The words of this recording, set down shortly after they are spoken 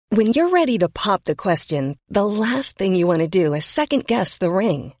When you're ready to pop the question, the last thing you want to do is second-guess the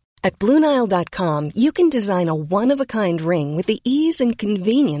ring. At BlueNile.com, you can design a one-of-a-kind ring with the ease and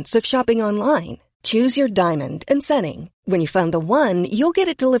convenience of shopping online. Choose your diamond and setting. When you find the one, you'll get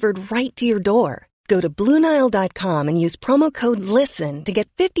it delivered right to your door. Go to BlueNile.com and use promo code LISTEN to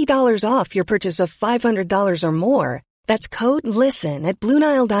get $50 off your purchase of $500 or more. That's code LISTEN at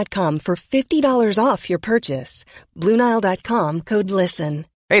BlueNile.com for $50 off your purchase. BlueNile.com, code LISTEN.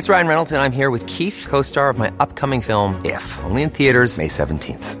 Hey, it's Ryan Reynolds, and I'm here with Keith, co-star of my upcoming film, If, only in theaters May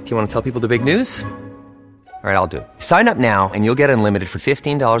 17th. Do you want to tell people the big news? All right, I'll do it. Sign up now and you'll get unlimited for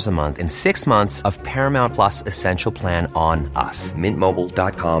 $15 a month and 6 months of Paramount Plus Essential Plan on us.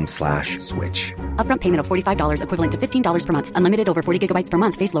 MintMobile.com/switch. Upfront payment of $45 equivalent to $15 per month. Unlimited over 40 gigabytes per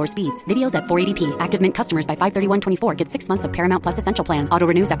month. Face lower speeds. Videos at 480p. Active Mint customers by 531.24 get 6 months of Paramount Plus Essential Plan. Auto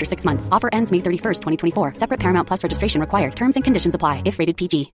renews after 6 months. Offer ends May 31st, 2024. Separate Paramount Plus registration required. Terms and conditions apply if rated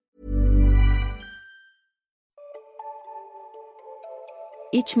PG.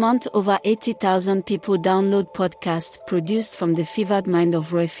 Each month, over 80,000 people download podcasts produced from the fevered mind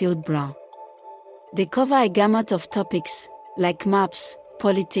of Roifield Brown. They cover a gamut of topics like maps,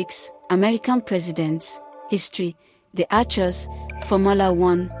 politics, American presidents, history, the Archers, Formula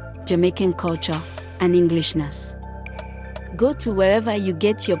One, Jamaican culture, and Englishness. Go to wherever you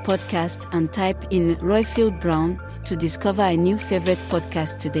get your podcast and type in Roifield Brown to discover a new favorite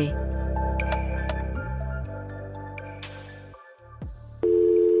podcast today.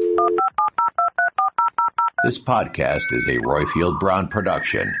 This podcast is a Roifield Brown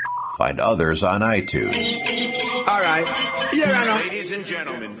production. Find others on iTunes. All right. Your Honor. Ladies and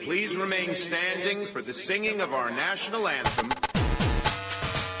gentlemen, please remain standing for the singing of our national anthem.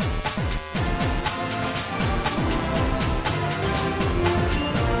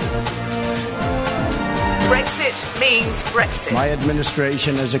 Brexit means Brexit. My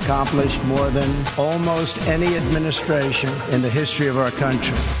administration has accomplished more than almost any administration in the history of our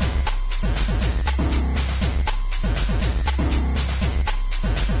country.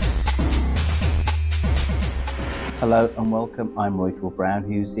 Hello and welcome. I'm Roifield Brown,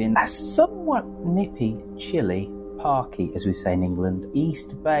 who's in a somewhat nippy, chilly, parky, as we say in England,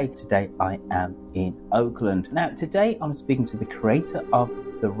 East Bay. Today I am in Oakland. Now, today I'm speaking to the creator of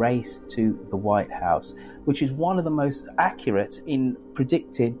The Race to the White House, which is one of the most accurate in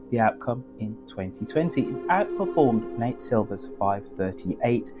predicting the outcome in 2020. It outperformed Nate Silver's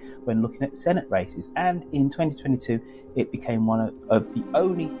 538 when looking at Senate races, and in 2022 it became one of the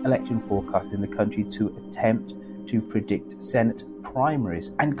only election forecasts in the country to attempt to predict Senate primaries,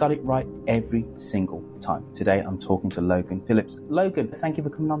 and got it right every single time. Today I'm talking to Logan Phillips. Logan, thank you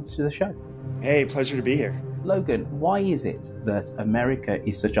for coming on to the show. Hey, pleasure to be here. Logan, why is it that America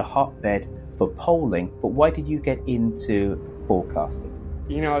is such a hotbed for polling, but why did you get into forecasting?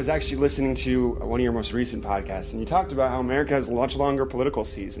 You know, I was actually listening to one of your most recent podcasts, and you talked about how America has much longer political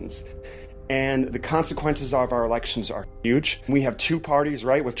seasons. And the consequences of our elections are huge. We have two parties,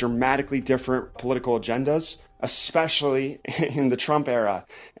 right, with dramatically different political agendas, especially in the Trump era.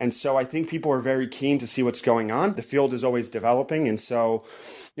 And so I think people are very keen to see what's going on. The field is always developing. And so,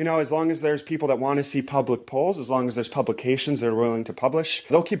 you know, as long as there's people that want to see public polls, as long as there's publications that are willing to publish,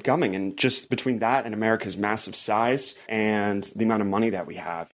 they'll keep coming. And just between that and America's massive size and the amount of money that we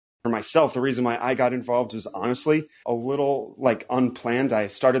have. For myself, the reason why I got involved was honestly a little unplanned. I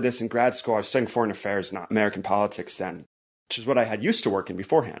started this in grad school. I was studying foreign affairs, not American politics then, which is what I had used to work in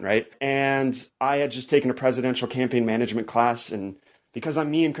beforehand, right? And I had just taken a presidential campaign management class, and because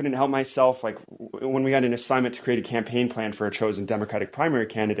I'm me and couldn't help myself, when we had an assignment to create a campaign plan for a chosen Democratic primary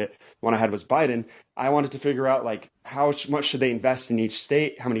candidate, the one I had was Biden, I wanted to figure out how much should they invest in each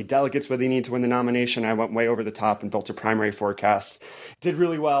state, how many delegates would they need to win the nomination. I went way over the top and built a primary forecast. Did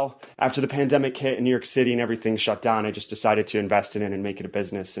really well. After the pandemic hit in New York City and everything shut down, I just decided to invest in it and make it a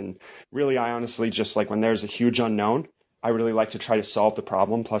business. And really, I honestly just when there's a huge unknown, I really like to try to solve the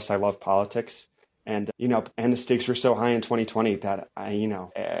problem. Plus, I love politics. And, and the stakes were so high in 2020 that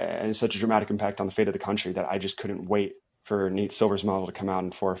and such a dramatic impact on the fate of the country that I just couldn't wait for Nate Silver's model to come out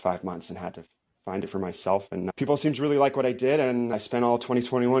in 4 or 5 months and had to find it for myself. And people seem to really like what I did. And I spent all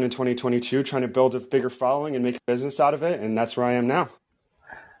 2021 and 2022 trying to build a bigger following and make a business out of it. And that's where I am now.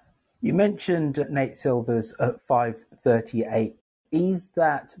 You mentioned Nate Silver's at 538. Is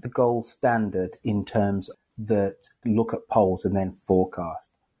that the gold standard in terms that look at polls and then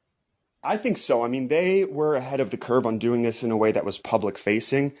forecast? I think so. I mean, they were ahead of the curve on doing this in a way that was public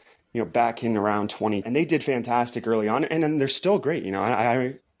facing, back in around 20, and they did fantastic early on. And then they're still great.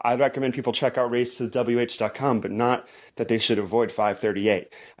 I I'd recommend people check out racetothewh.com, but not that they should avoid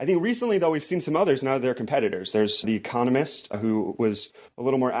 538. I think recently, though, we've seen some others now that they're competitors. There's The Economist, who was a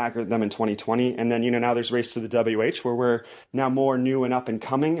little more accurate than them in 2020. And then, now there's Race to the WH, where we're now more new and up and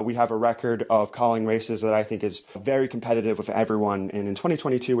coming. We have a record of calling races that I think is very competitive with everyone. And in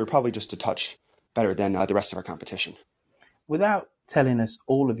 2022, we're probably just a touch better than the rest of our competition. Without telling us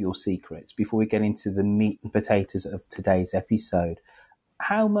all of your secrets, before we get into the meat and potatoes of today's episode,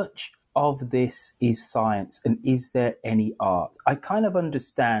 how much of this is science and is there any art? I kind of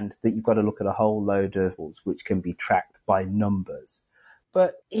understand that you've got to look at a whole load of rules which can be tracked by numbers.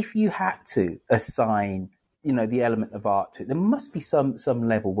 But if you had to assign, the element of art to it, there must be some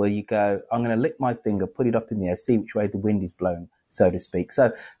level where you go, I'm going to lick my finger, put it up in the air, see which way the wind is blowing, so to speak.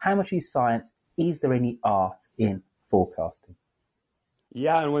 So how much is science? Is there any art in forecasting?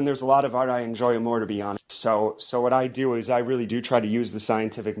 Yeah, and when there's a lot of art, I enjoy it more, to be honest. So what I do is I really do try to use the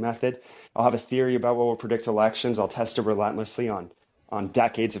scientific method. I'll have a theory about what will predict elections. I'll test it relentlessly on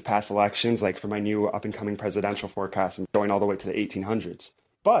decades of past elections, like for my new up-and-coming presidential forecast, I'm going all the way to the 1800s.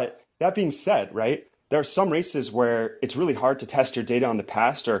 But that being said, right, there are some races where it's really hard to test your data on the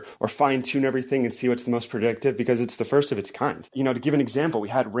past or fine-tune everything and see what's the most predictive because it's the first of its kind. To give an example, we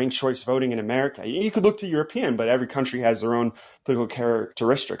had ranked choice voting in America. You could look to European, but every country has their own political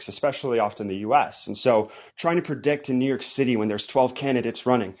characteristics, especially often the U.S. And so trying to predict in New York City when there's 12 candidates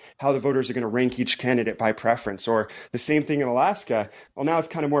running, how the voters are going to rank each candidate by preference, or the same thing in Alaska, well, now it's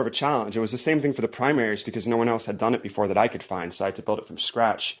kind of more of a challenge. It was the same thing for the primaries because no one else had done it before that I could find, so I had to build it from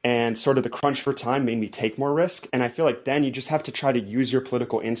scratch. And sort of the crunch for time made me take more risk. And I feel like then you just have to try to use your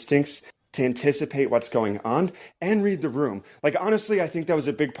political instincts to anticipate what's going on and read the room. Like, honestly, I think that was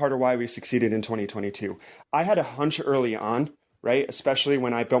a big part of why we succeeded in 2022. I had a hunch early on, right? Especially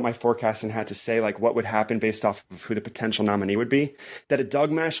when I built my forecast and had to say like what would happen based off of who the potential nominee would be, that a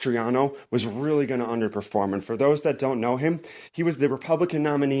Doug Mastriano was really going to underperform. And for those that don't know him, he was the Republican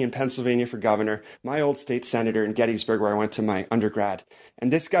nominee in Pennsylvania for governor, my old state senator in Gettysburg, where I went to my undergrad.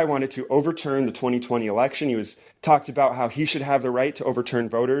 And this guy wanted to overturn the 2020 election. He talked about how he should have the right to overturn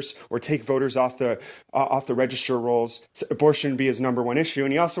voters or take voters off the register rolls. Abortion would be his number one issue.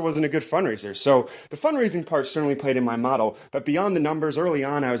 And he also wasn't a good fundraiser. So the fundraising part certainly played in my model. But beyond the numbers, early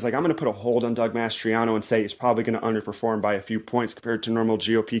on, I was like, I'm going to put a hold on Doug Mastriano and say he's probably going to underperform by a few points compared to a normal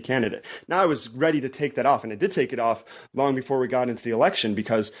GOP candidate. Now I was ready to take that off, and I did take it off long before we got into the election,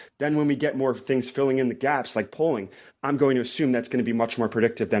 because then when we get more things filling in the gaps like polling, I'm going to assume that's going to be much more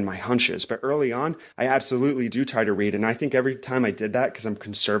predictive than my hunches. But early on, I absolutely do try to read. And I think every time I did that, because I'm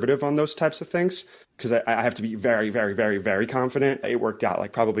conservative on those types of things, because I have to be very, very, very, very confident, it worked out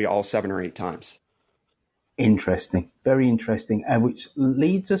like probably all 7 or 8 times. Interesting. Very interesting. Which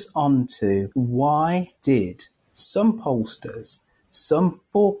leads us on to, why did some pollsters, some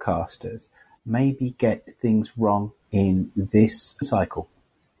forecasters maybe get things wrong in this cycle?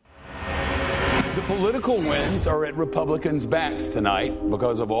 The political winds are at Republicans' backs tonight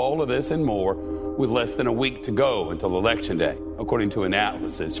because of all of this and more, with less than a week to go until Election Day, according to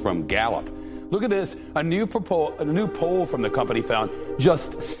analysis from Gallup. Look at this. A new poll from the company found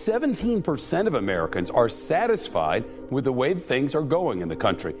just 17% of Americans are satisfied with the way things are going in the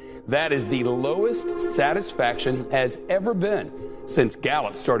country. That is the lowest satisfaction has ever been since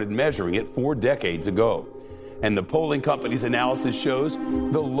Gallup started measuring it 4 decades ago. And the polling company's analysis shows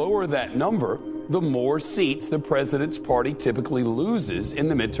the lower that number, the more seats the president's party typically loses in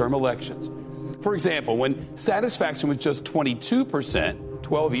the midterm elections. For example, when satisfaction was just 22%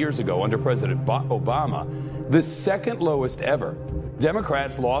 12 years ago under President Obama, the second lowest ever,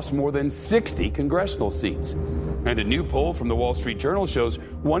 Democrats lost more than 60 congressional seats. And a new poll from the Wall Street Journal shows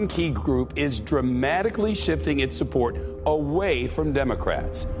one key group is dramatically shifting its support away from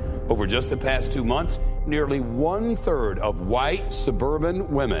Democrats. Over just the past 2 months, nearly 1/3 of white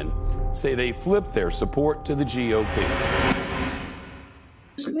suburban women say they flipped their support to the GOP.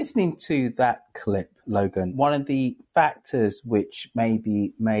 So listening to that clip, Logan, one of the factors which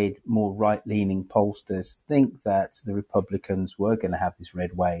maybe made more right-leaning pollsters think that the Republicans were going to have this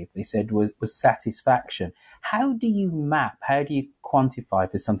red wave, they said was satisfaction. How do you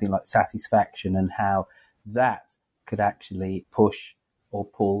quantify for something like satisfaction and how that could actually push or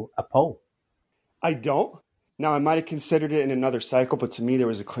pull a poll? I don't. Now, I might have considered it in another cycle, but to me, there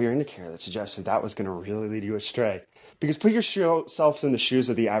was a clear indicator that suggested that was going to really lead you astray. Because put yourself in the shoes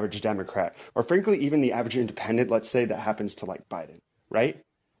of the average Democrat, or frankly, even the average independent, let's say, that happens to like Biden, right?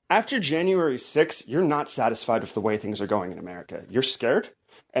 After January 6th, you're not satisfied with the way things are going in America. You're scared,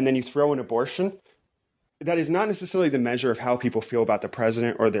 and then you throw in abortion. That is not necessarily the measure of how people feel about the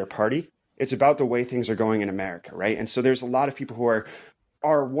president or their party. It's about the way things are going in America, right? And so there's a lot of people who are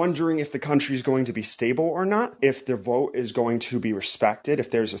are wondering if the country is going to be stable or not, if their vote is going to be respected,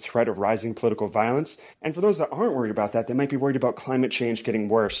 if there's a threat of rising political violence. And for those that aren't worried about that, they might be worried about climate change getting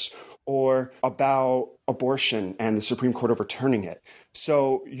worse or about abortion and the Supreme Court overturning it.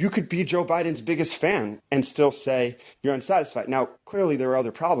 So you could be Joe Biden's biggest fan and still say you're unsatisfied. Now, clearly there are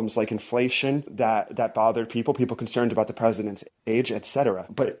other problems like inflation that bothered people concerned about the president's age, et cetera.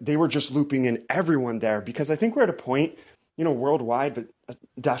 But they were just looping in everyone there because I think we're at a point, worldwide, but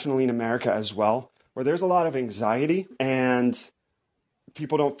definitely in America as well, where there's a lot of anxiety and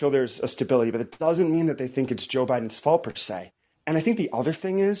people don't feel there's a stability, but it doesn't mean that they think it's Joe Biden's fault per se. And I think the other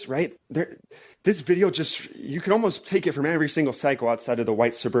thing is, right, this video you can almost take it from every single cycle outside of the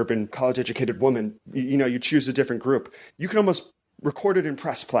white suburban college-educated woman. You choose a different group. You can almost record it and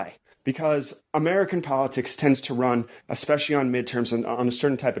press play because American politics tends to run, especially on midterms, on a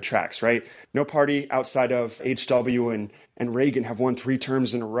certain type of tracks, right? No party outside of H.W. and Reagan have won 3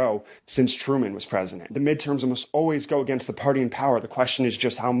 terms in a row since Truman was president. The midterms almost always go against the party in power. The question is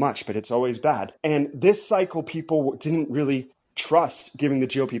just how much, but it's always bad. And this cycle, people didn't really trust giving the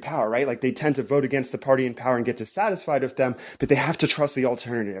GOP power, right? Like they tend to vote against the party in power and get dissatisfied with them, but they have to trust the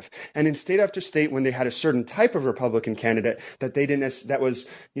alternative. And in state after state, when they had a certain type of Republican candidate that was,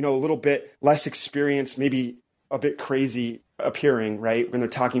 a little bit less experienced, maybe a bit crazy appearing, right? When they're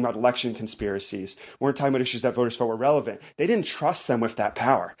talking about election conspiracies, weren't talking about issues that voters felt were relevant. They didn't trust them with that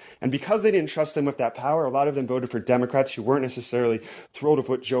power. And because they didn't trust them with that power, a lot of them voted for Democrats who weren't necessarily thrilled with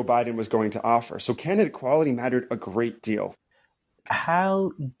what Joe Biden was going to offer. So candidate quality mattered a great deal.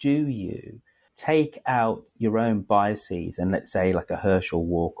 How do you take out your own biases and let's say like a Herschel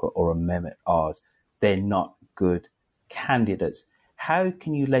Walker or a Mehmet Oz, they're not good candidates. How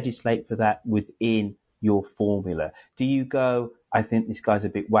can you legislate for that within your formula? Do you go, I think this guy's a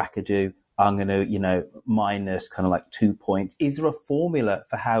bit wackadoo, I'm going to, minus kind of like 2 points. Is there a formula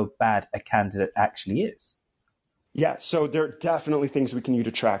for how bad a candidate actually is? Yeah, so there are definitely things we can use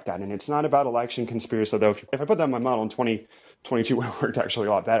to track that. And it's not about election conspiracy, though. If I put that in my model in 2022, it worked actually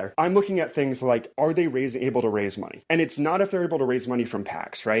a lot better. I'm looking at things like, are they able to raise money? And it's not if they're able to raise money from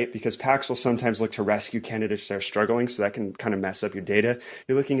PACs, right? Because PACs will sometimes look to rescue candidates that are struggling, so that can kind of mess up your data.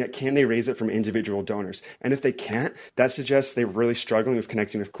 You're looking at, can they raise it from individual donors? And if they can't, that suggests they're really struggling with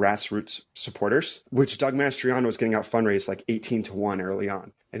connecting with grassroots supporters, which Doug Mastriano was getting out fundraised like 18-1 early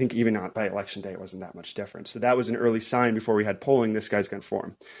on. I think even not by election day, it wasn't that much different. So that was an early sign before we had polling, this guy's going to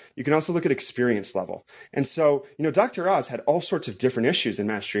form. You can also look at experience level. And so, Dr. Oz had all sorts of different issues in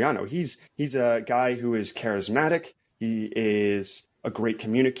Mastriano. He's a guy who is charismatic. He is a great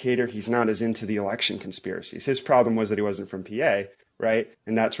communicator. He's not as into the election conspiracies. His problem was that he wasn't from PA, right?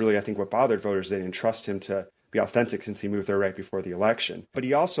 And that's really, I think, what bothered voters. They didn't trust him to be authentic since he moved there right before the election. But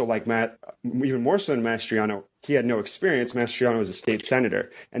he also, like Matt, even more so than Mastriano, he had no experience. Mastriano was a state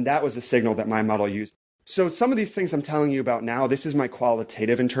senator, and that was a signal that my model used. So some of these things I'm telling you about now, this is my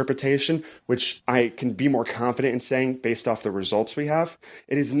qualitative interpretation, which I can be more confident in saying based off the results we have.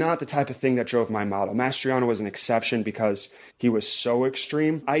 It is not the type of thing that drove my model. Mastriano was an exception because he was so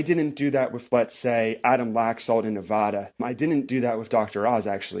extreme. I didn't do that with, let's say, Adam Laxalt in Nevada. I didn't do that with Dr. Oz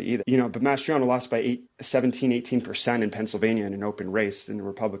actually either. But Mastriano lost by 18% in Pennsylvania in an open race in the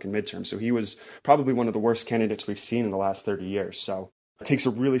Republican midterm. So he was probably one of the worst candidates we've seen in the last 30 years. So it takes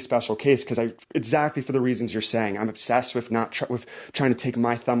a really special case because exactly for the reasons you're saying, I'm obsessed with with trying to take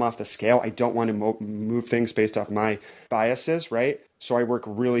my thumb off the scale. I don't want to move things based off my biases, right? So I work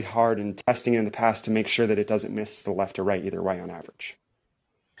really hard in testing it in the past to make sure that it doesn't miss to the left or right either way on average.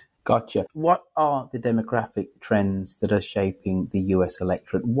 Gotcha. What are the demographic trends that are shaping the US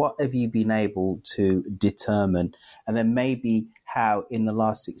electorate? What have you been able to determine? And then maybe how in the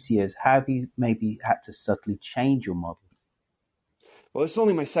last 6 years, have you maybe had to subtly change your model? Well, it's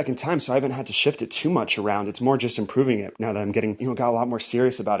only my second time, so I haven't had to shift it too much around. It's more just improving it now that I'm getting, got a lot more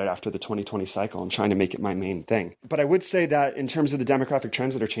serious about it after the 2020 cycle and trying to make it my main thing. But I would say that in terms of the demographic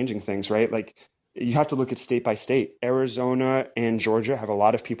trends that are changing things, right? Like you have to look at state by state. Arizona and Georgia have a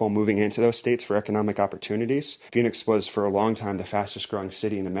lot of people moving into those states for economic opportunities. Phoenix was for a long time the fastest growing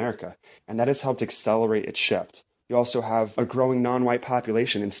city in America, and that has helped accelerate its shift. You also have a growing non-white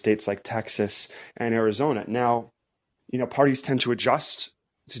population in states like Texas and Arizona. Now, parties tend to adjust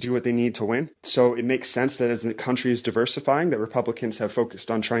to do what they need to win. So it makes sense that as the country is diversifying, that Republicans have focused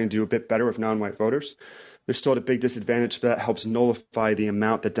on trying to do a bit better with non-white voters. They're still at a big disadvantage, but that helps nullify the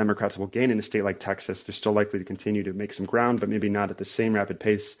amount that Democrats will gain in a state like Texas. They're still likely to continue to make some ground, but maybe not at the same rapid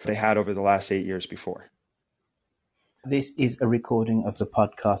pace they had over the last 8 years before. This is a recording of the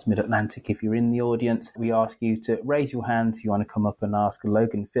podcast Mid-Atlantic. If you're in the audience, we ask you to raise your hand if you want to come up and ask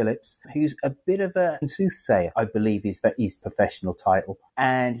Logan Phillips, who's a bit of a soothsayer, I believe is that his professional title.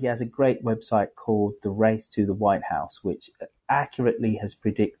 And he has a great website called The Race to the White House, which accurately has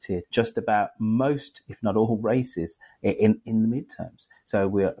predicted just about most, if not all, races in the midterms. So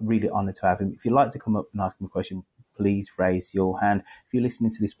we're really honored to have him. If you'd like to come up and ask him a question, please raise your hand. If you're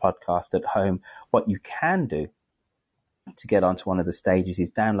listening to this podcast at home, what you can do to get onto one of the stages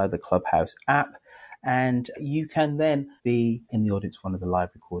is download the Clubhouse app, and you can then be in the audience for one of the live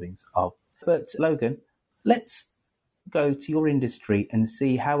recordings of. But Logan, let's go to your industry and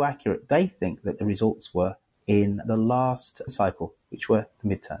see how accurate they think that the results were in the last cycle, which were the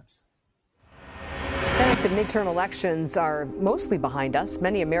midterms. The midterm elections are mostly behind us.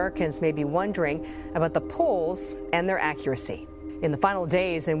 Many Americans may be wondering about the polls and their accuracy. In the final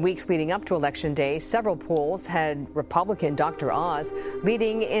days and weeks leading up to Election Day, several polls had Republican Dr. Oz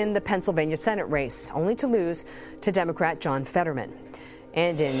leading in the Pennsylvania Senate race, only to lose to Democrat John Fetterman.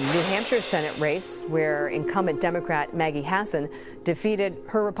 And in New Hampshire Senate race, where incumbent Democrat Maggie Hassan defeated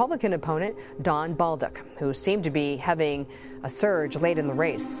her Republican opponent, Don Baldock, who seemed to be having a surge late in the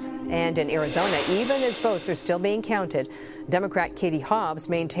race. And in Arizona, even as votes are still being counted, Democrat Katie Hobbs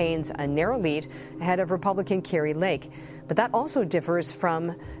maintains a narrow lead ahead of Republican Kari Lake. But that also differs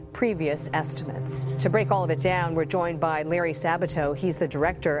from previous estimates. To break all of it down, we're joined by Larry Sabato. He's the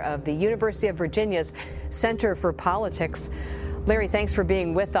director of the University of Virginia's Center for Politics. Larry, thanks for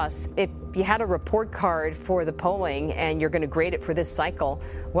being with us. If you had a report card for the polling and you're going to grade it for this cycle,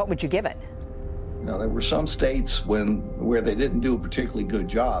 what would you give it? Now, there were some states where they didn't do a particularly good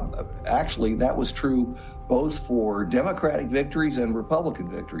job. Actually, that was true both for Democratic victories and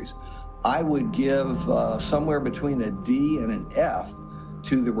Republican victories. I would give somewhere between a D and an F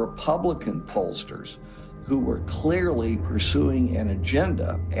to the Republican pollsters who were clearly pursuing an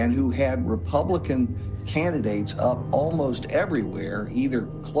agenda and who had Republican candidates up almost everywhere, either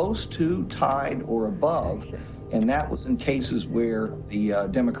close to, tied, or above. And that was in cases where the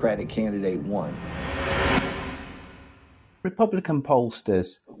Democratic candidate won. Republican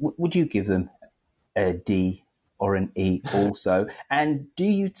pollsters, would you give them a D or an E also? And do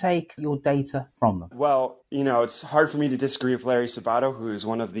you take your data from them? Well, it's hard for me to disagree with Larry Sabato, who is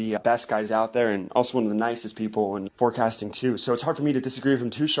one of the best guys out there and also one of the nicest people in forecasting too. So it's hard for me to disagree with him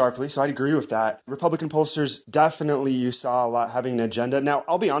too sharply. So I'd agree with that. Republican pollsters, definitely you saw a lot having an agenda. Now,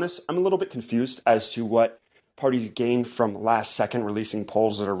 I'll be honest, I'm a little bit confused as to what parties gain from last second releasing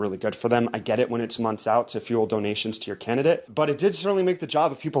polls that are really good for them. I get it when it's months out to fuel donations to your candidate, but it did certainly make the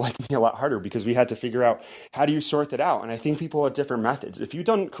job of people like me a lot harder because we had to figure out how do you sort that out. And I think people had different methods. If you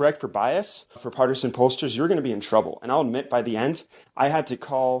don't correct for bias for partisan pollsters, you're going to be in trouble. And I'll admit by the end, I had to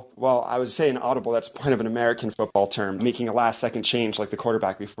call, well, I would say an audible, that's kind of an American football term, making a last second change like the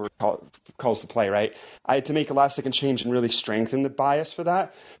quarterback before calls the play, right? I had to make a last second change and really strengthen the bias for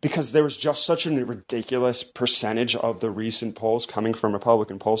that because there was just such a ridiculous percentage of the recent polls coming from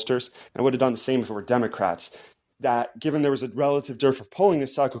Republican pollsters. And I would have done the same if it were Democrats. That given there was a relative dearth of polling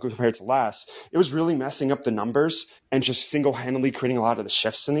this cycle compared to last, it was really messing up the numbers and just single-handedly creating a lot of the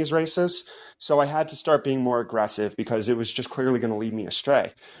shifts in these races. So I had to start being more aggressive because it was just clearly going to lead me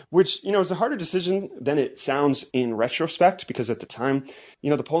astray, which, is a harder decision than it sounds in retrospect because at the time,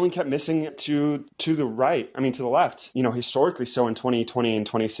 the polling kept missing to the right, to the left, historically so in 2020 and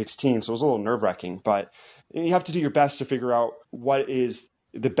 2016. So it was a little nerve-wracking, but you have to do your best to figure out what is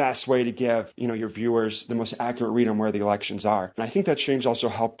the best way to give, your viewers the most accurate read on where the elections are. And I think that change also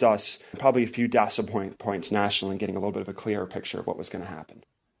helped us probably a few decimal points nationally in getting a little bit of a clearer picture of what was going to happen.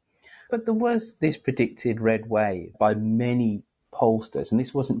 But there was this predicted red wave by many pollsters, and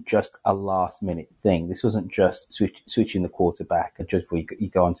this wasn't just a last minute thing. This wasn't just switching the quarterback just before you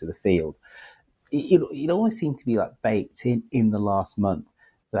go onto the field. It always seemed to be like baked in the last month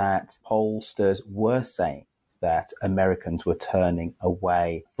that pollsters were saying that Americans were turning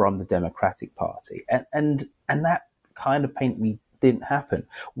away from the Democratic Party. And that kind of painfully didn't happen.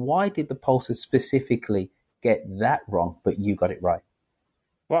 Why did the pollsters specifically get that wrong, but you got it right?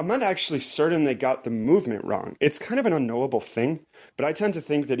 Well, I'm not actually certain they got the movement wrong. It's kind of an unknowable thing, but I tend to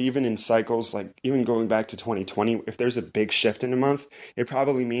think that even in cycles, like even going back to 2020, if there's a big shift in a month, it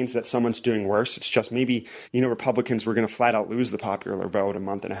probably means that someone's doing worse. It's just maybe, Republicans were going to flat out lose the popular vote a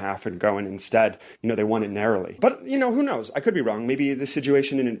month and a half ago, and instead, they won it narrowly. But, who knows? I could be wrong. Maybe the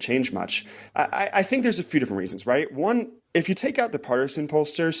situation didn't change much. I think there's a few different reasons, right? One, if you take out the partisan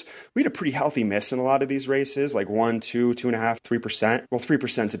pollsters, we had a pretty healthy miss in a lot of these races, like 1, 2, 2.5%, 3%. Well,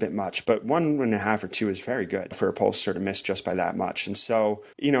 3% is a bit much, but 1.5 or 2 is very good for a pollster to miss just by that much. And so,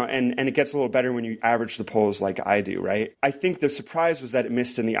 and it gets a little better when you average the polls like I do, right? I think the surprise was that it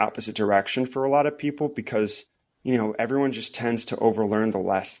missed in the opposite direction for a lot of people because, everyone just tends to overlearn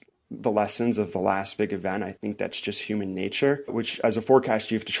the lessons of the last big event. I think that's just human nature, which as a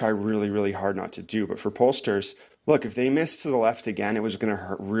forecaster, you have to try really, really hard not to do. But for pollsters, look, if they missed to the left again, it was going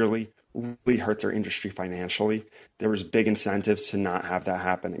to really hurt their industry financially. There was big incentives to not have that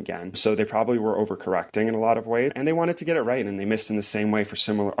happen again. So they probably were overcorrecting in a lot of ways, and they wanted to get it right, and they missed in the same way for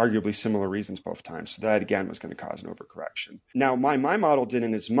arguably similar reasons both times. So that again was going to cause an overcorrection. Now, my model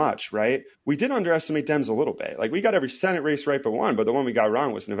didn't as much, right? We did underestimate Dems a little bit. Like we got every Senate race right but one, but the one we got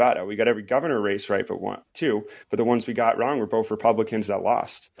wrong was Nevada. We got every governor race right but two, but the ones we got wrong were both Republicans that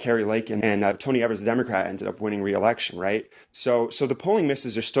lost. Kari Lake and Tony Evers, the Democrat, ended up winning re-election, right? So the polling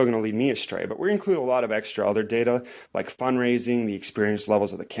misses are still going to lead me astray, but we include a lot of extra other data like fundraising, the experience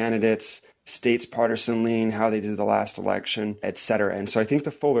levels of the candidates, states' partisan lean, how they did the last election, et cetera. And so I think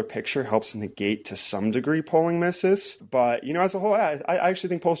the fuller picture helps negate to some degree polling misses. But, as a whole, I actually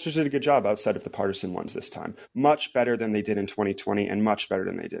think pollsters did a good job outside of the partisan ones this time. Much better than they did in 2020 and much better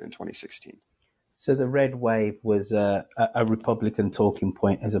than they did in 2016. So the red wave was a Republican talking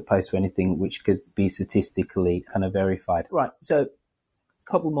point as opposed to anything which could be statistically kind of verified. Right. So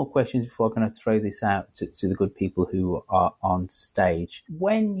a couple more questions before I'm going to throw this out to the good people who are on stage.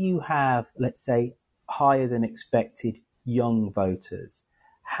 When you have, let's say, higher than expected young voters,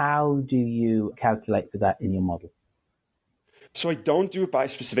 how do you calculate for that in your model? So I don't do it by a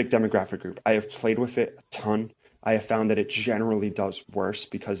specific demographic group. I have played with it a ton. I have found that it generally does worse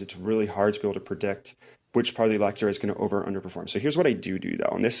because it's really hard to be able to predict which part of the electorate is going to over or underperform. So here's what I do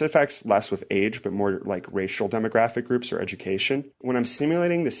though, and this affects less with age, but more like racial demographic groups or education. When I'm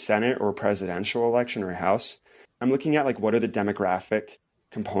simulating the Senate or presidential election or House, I'm looking at like what are the demographic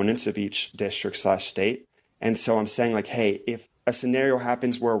components of each district/state. And so I'm saying like, hey, if a scenario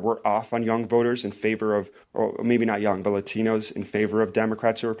happens where we're off on young voters in favor of, or maybe not young, but Latinos in favor of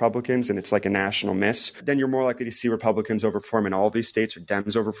Democrats or Republicans, and it's like a national miss, then you're more likely to see Republicans overperform in all of these states or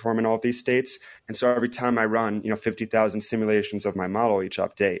Dems overperform in all of these states. And so every time I run, 50,000 simulations of my model each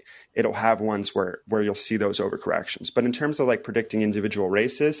update, it'll have ones where you'll see those overcorrections. But in terms of like predicting individual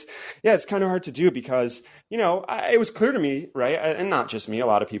races, yeah, it's kind of hard to do because, it was clear to me, right, and not just me, a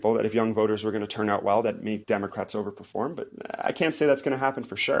lot of people, that if young voters were going to turn out well, that make Democrats overperform. But I can't say that's going to happen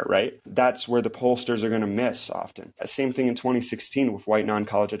for sure, right? That's where the pollsters are going to miss often. Same thing in 2016 with white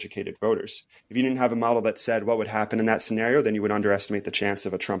non-college educated voters. If you didn't have a model that said what would happen in that scenario, then you would underestimate the chance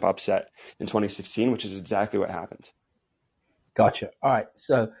of a Trump upset in 2016, which is exactly what happened. Gotcha. All right.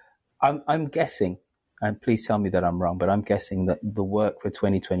 So I'm guessing, and please tell me that I'm wrong, but I'm guessing that the work for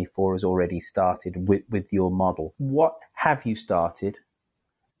 2024 has already started with your model. What have you started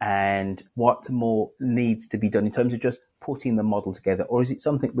and what more needs to be done in terms of just putting the model together? Or is it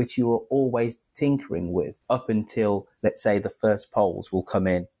something which you're always tinkering with up until, let's say, the first polls will come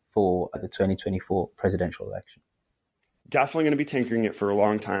in for the 2024 presidential election? Definitely going to be tinkering it for a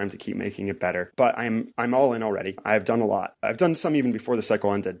long time to keep making it better. But I'm all in already. I've done a lot. I've done some even before the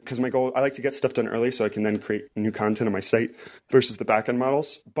cycle ended because my goal, I like to get stuff done early so I can then create new content on my site versus the backend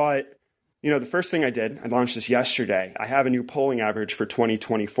models. But the first thing I did, I launched this yesterday. I have a new polling average for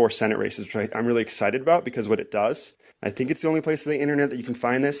 2024 Senate races, which I'm really excited about because what it does, I think it's the only place on the internet that you can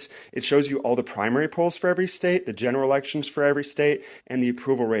find this. It shows you all the primary polls for every state, the general elections for every state, and the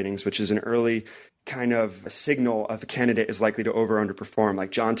approval ratings, which is an early kind of a signal of a candidate is likely to over or underperform. Like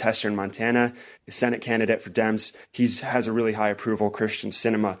John Tester in Montana, the Senate candidate for Dems, he has a really high approval. Kyrsten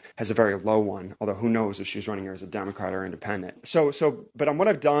Sinema has a very low one, although who knows if she's running here as a Democrat or independent. But on what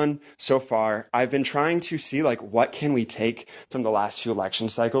I've done so far, I've been trying to see like what can we take from the last few election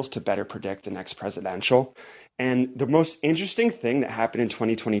cycles to better predict the next presidential. And the most interesting thing that happened in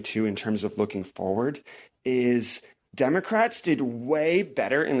 2022 in terms of looking forward is Democrats did way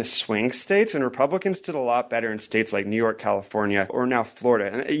better in the swing states and Republicans did a lot better in states like New York, California, or now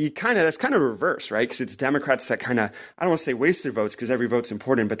Florida. And that's kind of reverse, right? Because it's Democrats that kind of, I don't want to say waste their votes because every vote's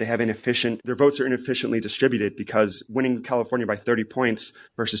important, but their votes are inefficiently distributed because winning California by 30 points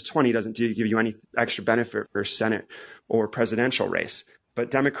versus 20 doesn't give you any extra benefit for a Senate or presidential race.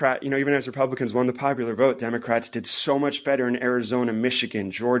 But even as Republicans won the popular vote, Democrats did so much better in Arizona,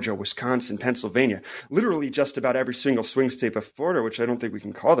 Michigan, Georgia, Wisconsin, Pennsylvania, literally just about every single swing state but Florida, which I don't think we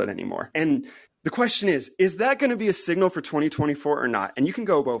can call that anymore. And the question is that going to be a signal for 2024 or not? And you can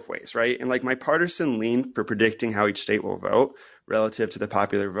go both ways, right? And like my partisan lean for predicting how each state will vote relative to the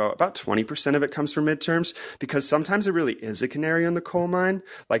popular vote. About 20% of it comes from midterms, because sometimes it really is a canary in the coal mine,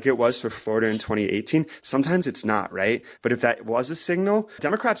 like it was for Florida in 2018. Sometimes it's not, right? But if that was a signal,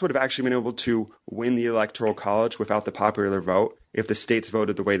 Democrats would have actually been able to win the Electoral College without the popular vote if the states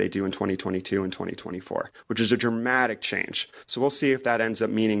voted the way they do in 2022 and 2024, which is a dramatic change. So we'll see if that ends up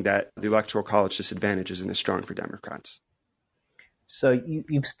meaning that the Electoral College disadvantage isn't as strong for Democrats. So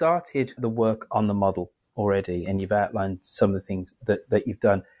you've started the work on the model already, and you've outlined some of the things that you've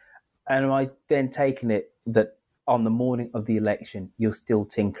done. And am I then taking it that on the morning of the election, you're still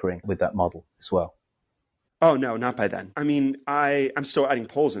tinkering with that model as well? Oh, no, not by then. I mean, I'm still adding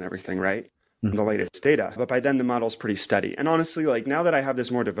polls and everything, right? The latest data. But by then, the model's pretty steady. And honestly, like now that I have this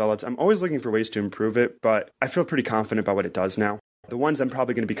more developed, I'm always looking for ways to improve it, but I feel pretty confident about what it does now. The ones I'm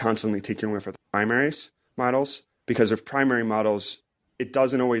probably going to be constantly tinkering with are the primaries models, because with primary models, it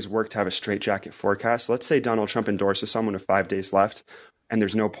doesn't always work to have a straitjacket forecast. Let's say Donald Trump endorses someone with 5 days left, and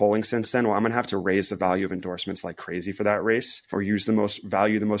there's no polling since then. Well, I'm going to have to raise the value of endorsements like crazy for that race, or use the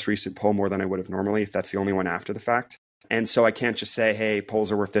most recent poll more than I would have normally if that's the only one after the fact. And so I can't just say, hey,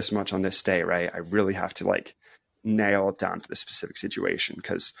 polls are worth this much on this day, right? I really have to like nail it down for the specific situation,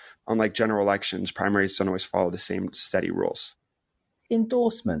 because unlike general elections, primaries don't always follow the same steady rules.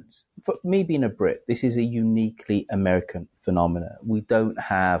 Endorsements. For me being a Brit, this is a uniquely American phenomenon. We don't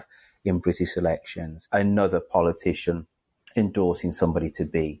have in British elections another politician endorsing somebody to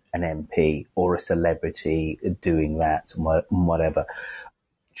be an MP or a celebrity doing that and whatever.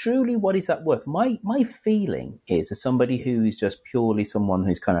 Truly, what is that worth? My feeling is, as somebody who is just purely someone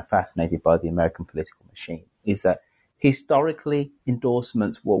who's kind of fascinated by the American political machine, is that historically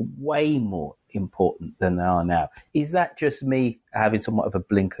endorsements were way more important than they are now. Is that just me having somewhat of a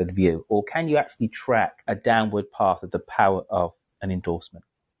blinkered view, or can you actually track a downward path of the power of an endorsement?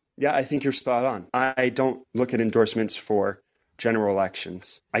 Yeah, I think you're spot on. I don't look at endorsements for general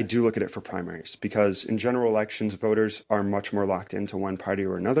elections. I do look at it for primaries, because in general elections, voters are much more locked into one party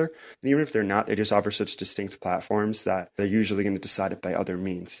or another. And even if they're not, they just offer such distinct platforms that they're usually going to decide it by other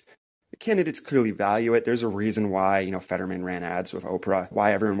means. The candidates clearly value it. There's a reason why, Fetterman ran ads with Oprah,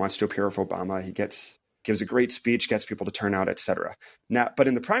 why everyone wants to appear with Obama. He gives a great speech, gets people to turn out, etc. Now, but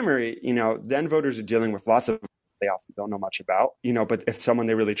in the primary, then voters are dealing with lots of they often don't know much about, but if someone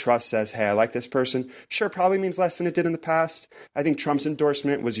they really trust says, hey, I like this person, sure, probably means less than it did in the past. I think Trump's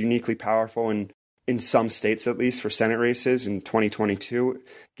endorsement was uniquely powerful in some states, at least for Senate races in 2022.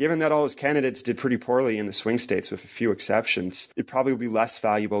 Given that all his candidates did pretty poorly in the swing states with a few exceptions, it probably will be less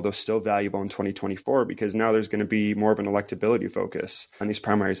valuable, though still valuable in 2024, because now there's going to be more of an electability focus on these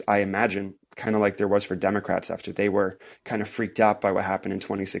primaries, I imagine, kind of like there was for Democrats after they were kind of freaked out by what happened in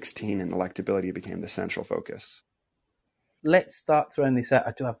 2016 and electability became the central focus. Let's start throwing this out.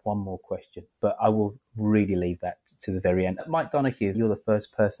 I do have one more question, but I will really leave that to the very end. Mike Donoghue, you're the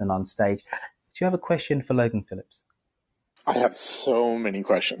first person on stage. Do you have a question for Logan Phillips? I have so many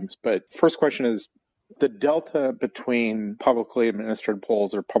questions, but first question is the delta between publicly administered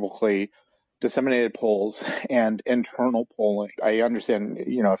polls or publicly disseminated polls and internal polling. I understand,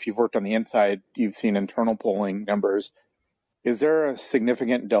 if you've worked on the inside, you've seen internal polling numbers. Is there a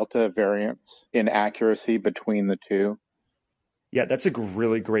significant delta variance in accuracy between the two? Yeah, that's a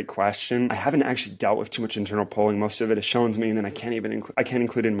really great question. I haven't actually dealt with too much internal polling. Most of it is shown to me, and then I can't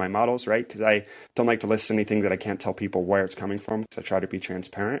include it in my models, right? Because I don't like to list anything that I can't tell people where it's coming from, because I try to be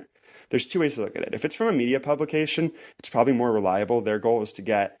transparent. There's two ways to look at it. If it's from a media publication, it's probably more reliable. Their goal is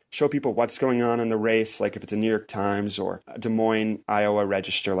to show people what's going on in the race, like if it's a New York Times or a Des Moines, Iowa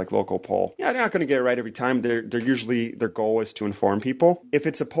Register, like local poll. Yeah, they're not going to get it right every time. They're usually, their goal is to inform people. If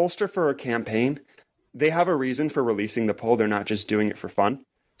it's a pollster for a campaign, they have a reason for releasing the poll. They're not just doing it for fun.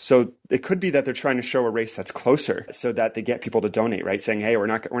 So it could be that they're trying to show a race that's closer so that they get people to donate, right? Saying, hey, we're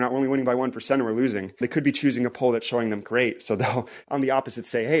not only winning by 1% and we're losing. They could be choosing a poll that's showing them great. So they'll, on the opposite,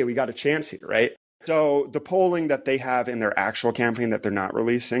 say, hey, we got a chance here, right? So the polling that they have in their actual campaign that they're not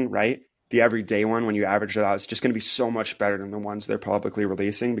releasing, right? The everyday one, when you average it out, it's just going to be so much better than the ones they're publicly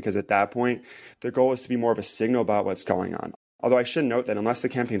releasing, because at that point, their goal is to be more of a signal about what's going on. Although I should note that unless the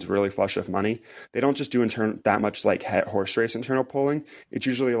campaign's really flush with money, they don't just do that much like horse race internal polling. It's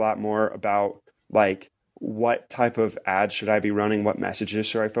usually a lot more about like, what type of ads should I be running? What messages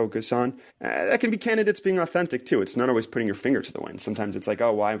should I focus on? That can be candidates being authentic too. It's not always putting your finger to the wind. Sometimes it's like,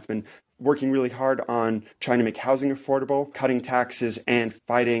 oh, well, I've been working really hard on trying to make housing affordable, cutting taxes, and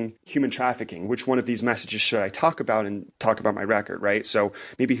fighting human trafficking. Which one of these messages should I talk about and talk about my record, right? So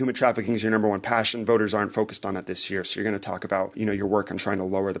maybe human trafficking is your number one passion. Voters aren't focused on that this year. So you're going to talk about, your work on trying to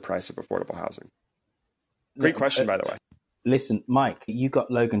lower the price of affordable housing. Great question, by the way. Listen, Mike, you got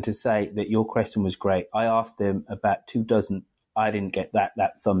Logan to say that your question was great. I asked him about 24 I didn't get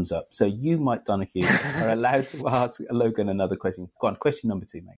that thumbs up. So you, Mike Donoghue, are allowed to ask Logan another question. Go on, question number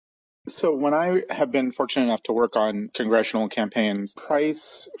 2, mate. So when I have been fortunate enough to work on congressional campaigns,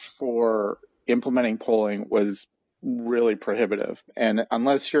 price for implementing polling was really prohibitive. And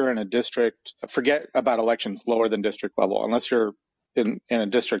unless you're in a district, forget about elections lower than district level, unless you're in a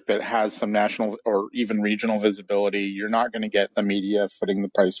district that has some national or even regional visibility, you're not going to get the media footing the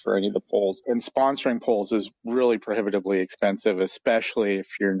price for any of the polls. And sponsoring polls is really prohibitively expensive, especially if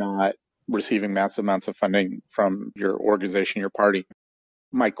you're not receiving massive amounts of funding from your organization, your party.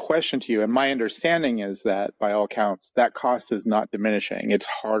 My question to you, and my understanding is that by all accounts, that cost is not diminishing. It's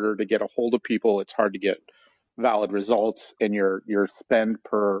harder to get a hold of people. It's hard to get valid results, and your spend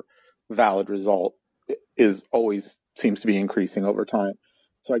per valid result is always seems to be increasing over time.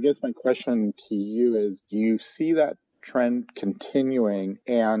 So I guess my question to you is, do you see that trend continuing?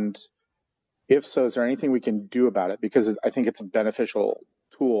 And if so, is there anything we can do about it? Because I think it's a beneficial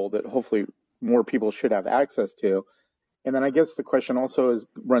tool that hopefully more people should have access to. And then I guess the question also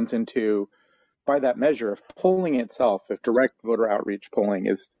runs into, by that measure, if polling itself, if direct voter outreach polling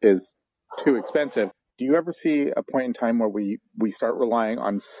is too expensive, do you ever see a point in time where we start relying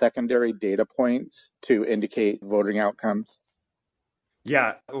on secondary data points to indicate voting outcomes?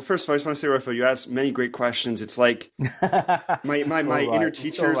 Yeah. Well, first of all, I just want to say, Raphael, you asked many great questions. It's like my inner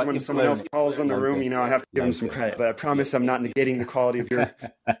teachers, when someone else calls in the room, I have to give them some credit. But I promise I'm not negating the quality of your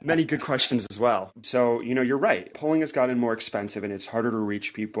many good questions as well. So, you're right. Polling has gotten more expensive and it's harder to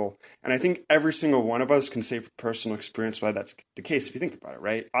reach people. And I think every single one of us can say from personal experience why that's the case if you think about it,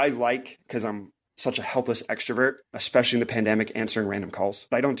 right? Because I'm such a helpless extrovert, especially in the pandemic, answering random calls.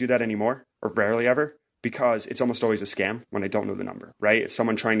 But I don't do that anymore, or rarely ever, because it's almost always a scam when I don't know the number, right? It's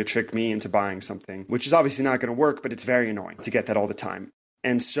someone trying to trick me into buying something, which is obviously not going to work, but it's very annoying to get that all the time.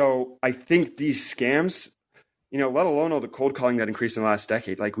 And so I think these scams, let alone all the cold calling that increased in the last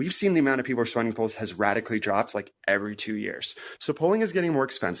decade, like we've seen the amount of people responding to polls has radically dropped like every 2 years. So polling is getting more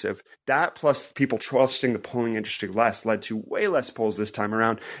expensive. That plus people trusting the polling industry less led to way less polls this time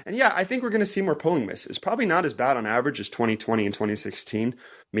around. And yeah, I think we're going to see more polling misses. Probably not as bad on average as 2020 and 2016,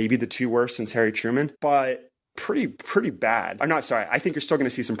 maybe the two worst since Harry Truman, but pretty bad. I think you're still going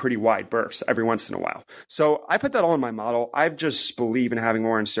to see some pretty wide berths every once in a while. So I put that all in my model. I just believe in having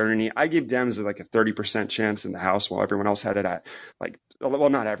more uncertainty. I gave Dems like a 30% chance in the House while everyone else had it at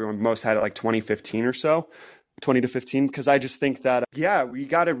not everyone, most had it like 2015 or so. 20 to 15, because I just think that, we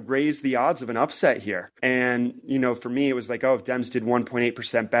got to raise the odds of an upset here. And, for me, it was like, if Dems did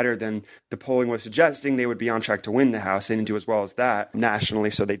 1.8% better than the polling was suggesting, they would be on track to win the House. They didn't do as well as that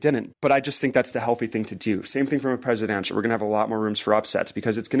nationally, so they didn't. But I just think that's the healthy thing to do. Same thing from a presidential. We're going to have a lot more rooms for upsets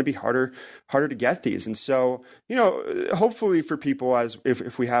because it's going to be harder to get these. And so, hopefully for people, as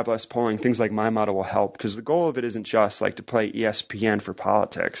if we have less polling, things like my model will help, because the goal of it isn't just like to play ESPN for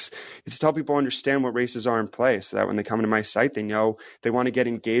politics. It's to help people understand what races are in play, so that when they come to my site, they know they want to get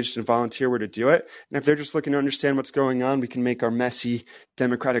engaged and volunteer where to do it. And if they're just looking to understand what's going on, we can make our messy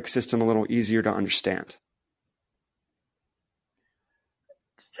democratic system a little easier to understand.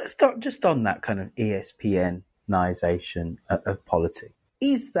 Just on that kind of ESPNization of politics,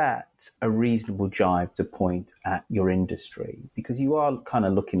 is that a reasonable jibe to point at your industry? Because you are kind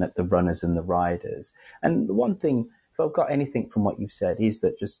of looking at the runners and the riders. And the one thing, if I've got anything from what you've said, is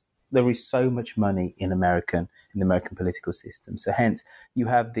that just there is so much money in the American political system. So hence you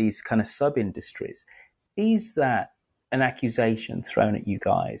have these kind of sub-industries. Is that an accusation thrown at you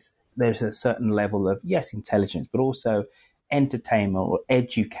guys? There's a certain level of, yes, intelligence, but also entertainment or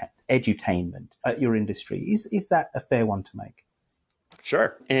edutainment at your industry. Is that a fair one to make?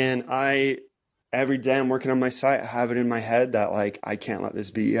 Sure. And every day I'm working on my site, I have it in my head that I can't let this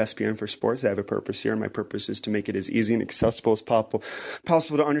be ESPN for sports. I have a purpose here. My purpose is to make it as easy and accessible as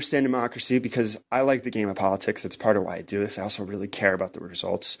possible to understand democracy, because I like the game of politics. That's part of why I do this. I also really care about the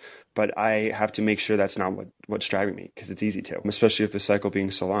results, but I have to make sure that's not what's driving me, because it's easy to, especially with the cycle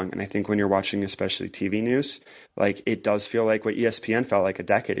being so long. And I think when you're watching, especially TV news, it does feel like what ESPN felt like a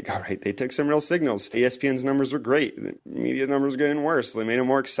decade ago, right? They took some real signals. ESPN's numbers were great. The media numbers were getting worse. They made it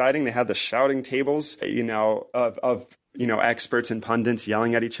more exciting. They had the shouting tables, of experts and pundits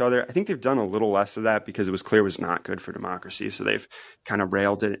yelling at each other. I think they've done a little less of that because it was clear it was not good for democracy. So they've kind of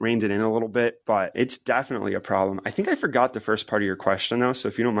reined it in a little bit, but it's definitely a problem. I think I forgot the first part of your question though. So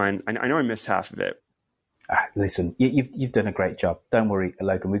if you don't mind, I know I missed half of it. Listen, you've done a great job. Don't worry,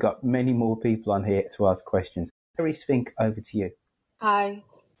 Logan. We've got many more people on here to ask questions. Terry Spink, over to you. Hi.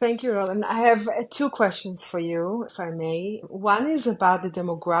 Thank you, Roland. I have two questions for you, if I may. One is about the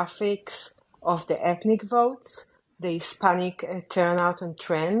demographics of the ethnic votes, the Hispanic turnout and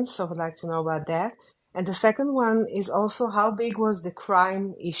trends. So I would like to know about that. And the second one is also how big was the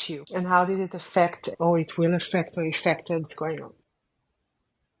crime issue and how did it affect or it will affect or affected what's going on?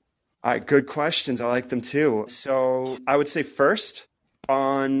 All right, good questions. I like them too. So I would say first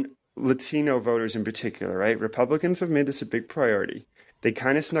on Latino voters in particular, right? Republicans have made this a big priority. They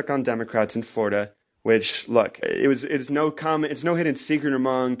kind of snuck on Democrats in Florida, which look, it's no hidden secret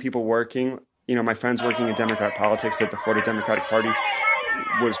among people working. You know, my friends working in Democrat politics that the Florida Democratic Party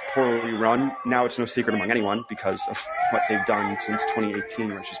was poorly run. Now it's no secret among anyone because of what they've done since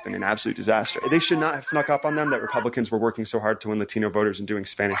 2018, which has been an absolute disaster. They should not have snuck up on them that Republicans were working so hard to win Latino voters and doing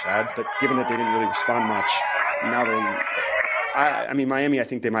Spanish ads. But given that they didn't really respond much, now they're Miami, I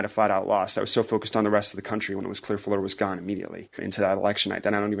think they might have flat out lost. I was so focused on the rest of the country when it was clear Florida was gone immediately into that election night.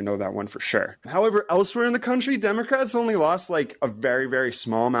 Then I don't even know that one for sure. However, elsewhere in the country, Democrats only lost like a very, very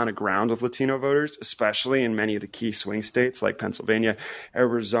small amount of ground with Latino voters, especially in many of the key swing states like Pennsylvania,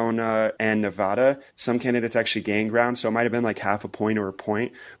 Arizona, and Nevada. Some candidates actually gained ground, so it might have been like half a point or a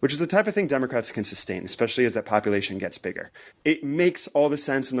point, which is the type of thing Democrats can sustain, especially as that population gets bigger. It makes all the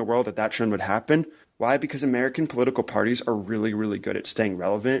sense in the world that that trend would happen. Why? Because American political parties are really, really good at staying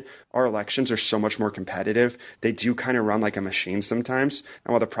relevant. Our elections are so much more competitive. They do kind of run like a machine sometimes.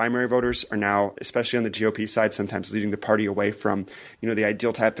 And while the primary voters are now, especially on the GOP side, sometimes leading the party away from, the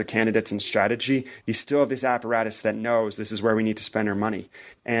ideal type of candidates and strategy, you still have this apparatus that knows this is where we need to spend our money.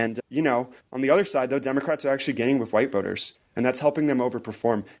 And, on the other side, though, Democrats are actually gaining with white voters. And that's helping them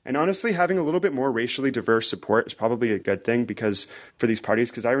overperform. And honestly, having a little bit more racially diverse support is probably a good thing for these parties.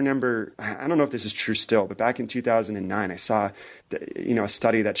 Because I remember, I don't know if this is true still, but back in 2009, I saw, a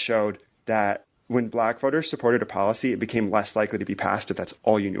study that showed that when black voters supported a policy, it became less likely to be passed if that's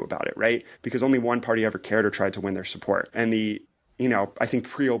all you knew about it, right? Because only one party ever cared or tried to win their support. And I think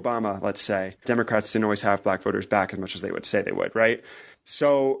pre-Obama, let's say, Democrats didn't always have black voters back as much as they would say they would, right?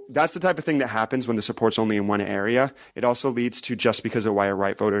 So that's the type of thing that happens when the support's only in one area. It also leads to, just because of where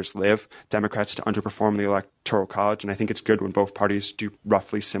white voters live, Democrats to underperform the Electoral College. And I think it's good when both parties do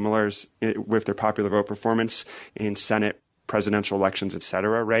roughly similar with their popular vote performance in Senate, presidential elections, et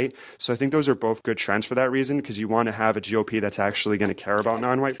cetera, right? So I think those are both good trends for that reason, because you want to have a GOP that's actually going to care about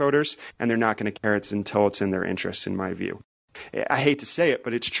non-white voters, and they're not going to care until it's in their interests, in my view. I hate to say it,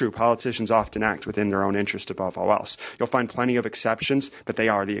 but it's true. Politicians often act within their own interest above all else. You'll find plenty of exceptions, but they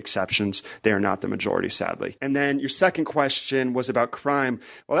are the exceptions. They are not the majority, sadly. And then your second question was about crime.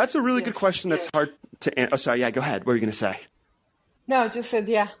 Well, that's a really good question that's hard to answer. Oh, sorry. Yeah, go ahead. What were you going to say? No, I just said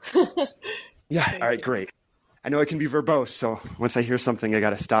yeah. Yeah. All right, great. I know it can be verbose, so once I hear something, I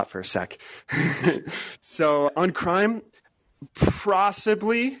got to stop for a sec. So on crime,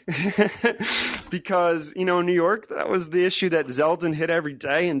 possibly, because, in New York, that was the issue that Zeldin hit every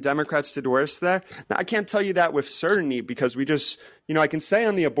day and Democrats did worse there. Now, I can't tell you that with certainty because we just, I can say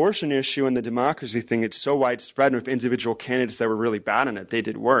on the abortion issue and the democracy thing, it's so widespread, and with individual candidates that were really bad on it, they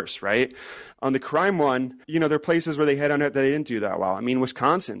did worse, right? On the crime one, there are places where they hit on it that they didn't do that well. I mean,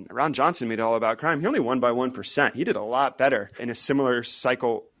 Wisconsin, Ron Johnson made it all about crime. He only won by 1%. He did a lot better in a similar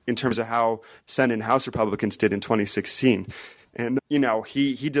cycle in terms of how Senate and House Republicans did in 2016. And,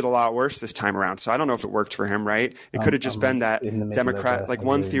 he did a lot worse this time around. So I don't know if it worked for him, right? It could have just been that Democrat,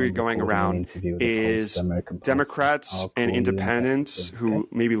 one theory going around is Democrats and independents who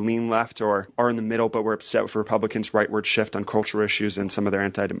maybe lean left or are in the middle, but were upset with Republicans' rightward shift on cultural issues and some of their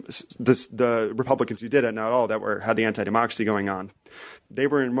the Republicans who did it, not all, that had the anti-democracy going on. They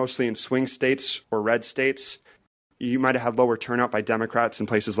were mostly in swing states or red states. You might have had lower turnout by Democrats in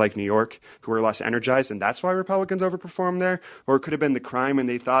places like New York who were less energized, and that's why Republicans overperformed there. Or it could have been the crime, and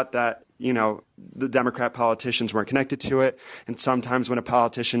they thought that, the Democrat politicians weren't connected to it. And sometimes when a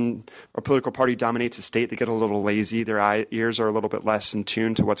politician or political party dominates a state, they get a little lazy. Their ears are a little bit less in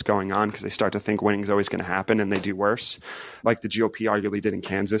tune to what's going on because they start to think winning is always going to happen, and they do worse, like the GOP arguably did in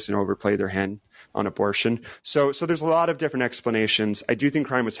Kansas and overplayed their hand on abortion. So there's a lot of different explanations. I do think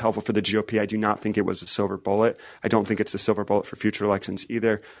crime was helpful for the GOP. I do not think it was a silver bullet. I don't think it's a silver bullet for future elections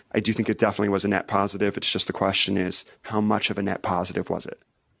either. I do think it definitely was a net positive. It's just the question is, how much of a net positive was it?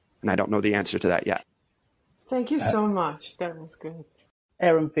 And I don't know the answer to that yet. Thank you so much. That was good.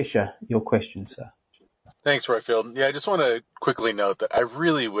 Aaron Fisher, your question, sir. Thanks, Royfield. Yeah, I just want to quickly note that I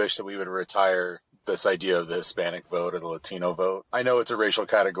really wish that we would retire this idea of the Hispanic vote or the Latino vote. I know it's a racial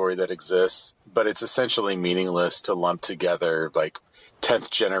category that exists, but it's essentially meaningless to lump together like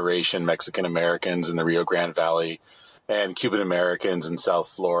 10th generation Mexican Americans in the Rio Grande Valley and Cuban Americans in South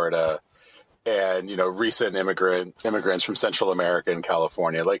Florida and, recent immigrants from Central America and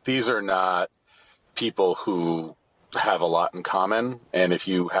California. Like, these are not people who have a lot in common. And if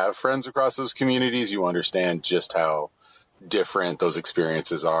you have friends across those communities, you understand just how different those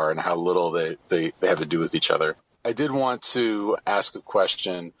experiences are and how little they have to do with each other. I did want to ask a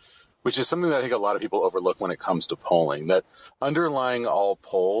question, which is something that I think a lot of people overlook when it comes to polling, that underlying all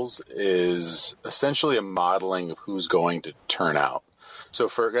polls is essentially a modeling of who's going to turn out. So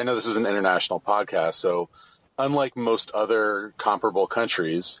I know this is an international podcast, so unlike most other comparable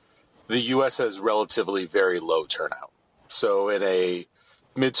countries, the U.S. has relatively very low turnout. So in a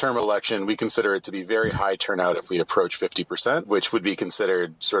midterm election, we consider it to be very high turnout if we approach 50%, which would be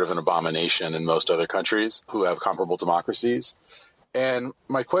considered sort of an abomination in most other countries who have comparable democracies. And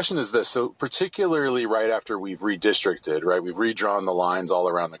my question is this. So particularly right after we've redistricted, right, we've redrawn the lines all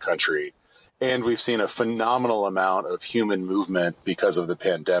around the country, and we've seen a phenomenal amount of human movement because of the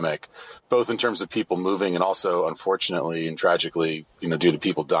pandemic, both in terms of people moving and also, unfortunately and tragically, due to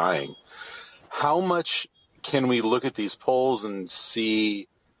people dying. How much can we look at these polls and see,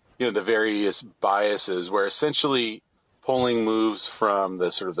 the various biases where essentially polling moves from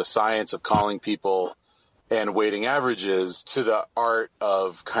the sort of the science of calling people and weighting averages to the art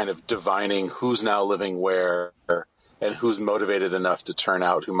of kind of divining who's now living where and who's motivated enough to turn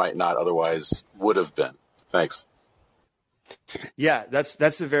out who might not otherwise would have been? Thanks. Yeah,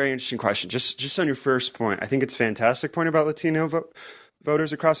 that's a very interesting question. Just on your first point, I think it's a fantastic point about Latino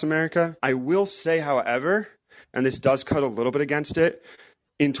voters across America. I will say, however, and this does cut a little bit against it,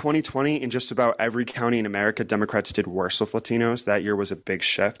 in 2020, in just about every county in America, Democrats did worse with Latinos. That year was a big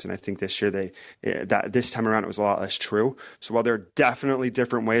shift, and I think this year this time around it was a lot less true. So while there are definitely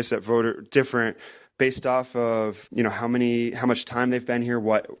different ways that different based off of how much time they've been here,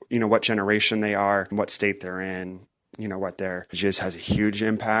 what generation they are, what state they're in, what their just has a huge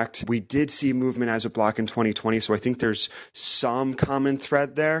impact. We did see movement as a bloc in 2020, so I think there's some common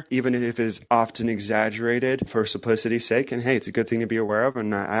thread there, even if it is often exaggerated for simplicity's sake. And hey, it's a good thing to be aware of,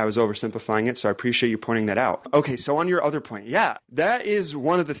 and I was oversimplifying it, so I appreciate you pointing that out. Okay, so on your other point, yeah, that is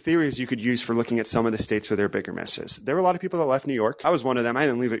one of the theories you could use for looking at some of the states where there are bigger misses. There were a lot of people that left New York. I was one of them. I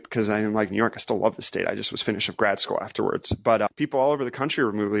didn't leave it because I didn't like New York. I still love the state. I just was finished with grad school afterwards. But people all over the country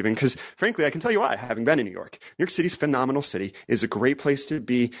were leaving because, frankly, I can tell you why, having been in New York. New York City's phenomenal city. It is a great place to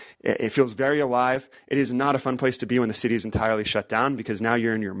be. It feels very alive. It is not a fun place to be when the city is entirely shut down, because now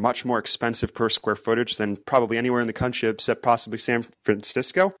you're in your much more expensive per square footage than probably anywhere in the country except possibly San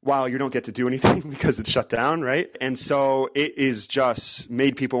Francisco, while you don't get to do anything because it's shut down, right? And so it is just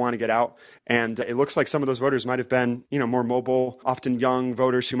made people want to get out. And it looks like some of those voters might have been, more mobile, often young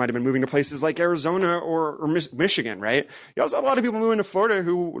voters who might have been moving to places like Arizona or Michigan, right? You also have a lot of people moving to Florida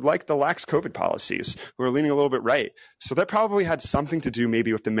who like the lax COVID policies, who are leaning a little bit right. So that probably had something to do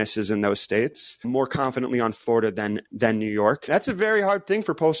maybe with the misses in those states, more confidently on Florida than New York. That's a very hard thing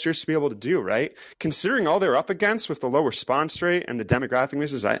for pollsters to be able to do, right? Considering all they're up against with the low response rate and the demographic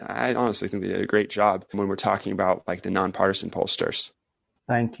misses, I honestly think they did a great job when we're talking about like the nonpartisan pollsters.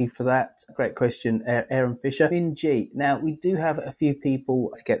 Thank you for that. Great question, Aaron Fisher. Minji, now we do have a few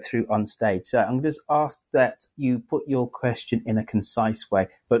people to get through on stage, so I'm going to just ask that you put your question in a concise way,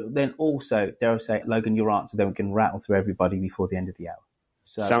 but then also, dare I say, Logan, your answer, then we can rattle through everybody before the end of the hour.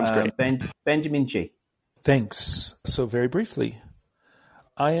 So, sounds great. Benjamin G. Thanks. So very briefly,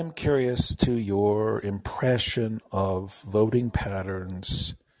 I am curious to your impression of voting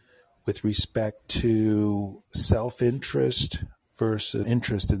patterns with respect to self-interest versus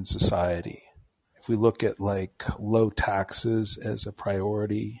interest in society. If we look at like low taxes as a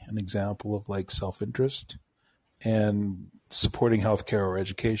priority, an example of like self-interest, and supporting healthcare or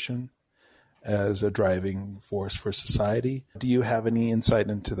education as a driving force for society, do you have any insight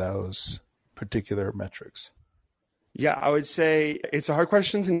into those particular metrics? Yeah, I would say it's a hard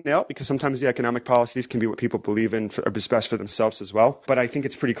question to nail because sometimes the economic policies can be what people believe in or is best for themselves as well. But I think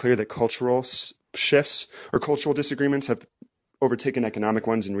it's pretty clear that cultural shifts or cultural disagreements have overtaken economic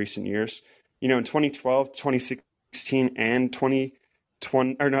ones in recent years. In 2012, 2016, and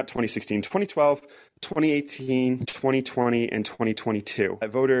 2012, 2018, 2020, and 2022.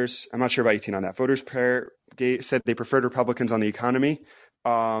 Voters, I'm not sure about 18 on that. Voters said they preferred Republicans on the economy.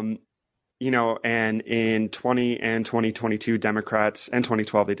 And in 20 and 2022, Democrats, and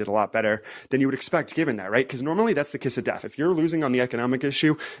 2012, they did a lot better than you would expect given that, right? Because normally that's the kiss of death. If you're losing on the economic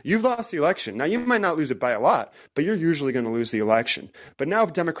issue, you've lost the election. Now, you might not lose it by a lot, but you're usually going to lose the election. But now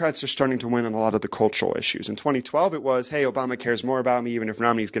Democrats are starting to win on a lot of the cultural issues. In 2012, it was, hey, Obama cares more about me, even if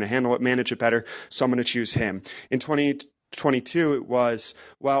Romney's going to manage it better, so I'm going to choose him. In 2022, 22, it was,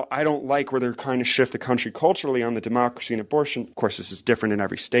 well, I don't like where they're trying to shift the country culturally on the democracy and abortion. Of course, this is different in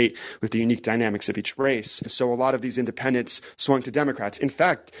every state with the unique dynamics of each race. So a lot of these independents swung to Democrats. In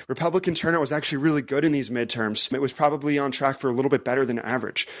fact, Republican turnout was actually really good in these midterms. It was probably on track for a little bit better than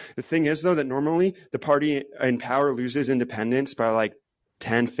average. The thing is, though, that normally the party in power loses independents by like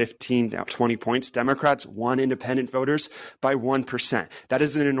 10, 15, 20 points. Democrats won independent voters by 1%. That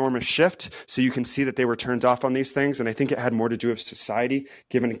is an enormous shift. So you can see that they were turned off on these things. And I think it had more to do with society,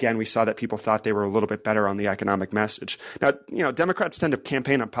 given, again, we saw that people thought they were a little bit better on the economic message. Now, Democrats tend to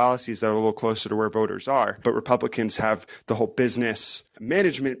campaign on policies that are a little closer to where voters are, but Republicans have the whole business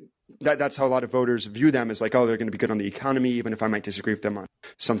management. That's how a lot of voters view them, as like, oh, they're going to be good on the economy, even if I might disagree with them on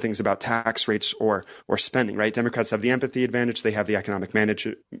some things about tax rates or spending, right? Democrats have the empathy advantage. They have the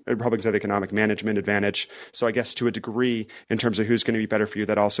Republicans have the economic management advantage. So I guess to a degree, in terms of who's going to be better for you,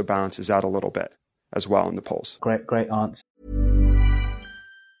 that also balances out a little bit as well in the polls. Great answer.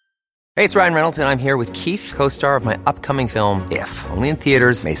 Hey, it's Ryan Reynolds, and I'm here with Keith, co-star of my upcoming film, If, only in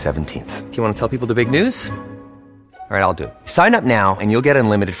theaters May 17th. Do you want to tell people the big news? All right, I'll do it. Sign up now and you'll get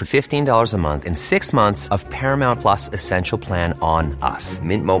unlimited for $15 a month and 6 months of Paramount Plus Essential Plan on us.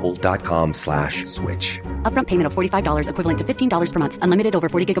 MintMobile.com/switch. Upfront payment of $45 equivalent to $15 per month. Unlimited over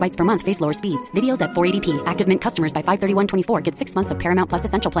 40 gigabytes per month. Face lower speeds. Videos at 480p. Active Mint customers by 531.24 get 6 months of Paramount Plus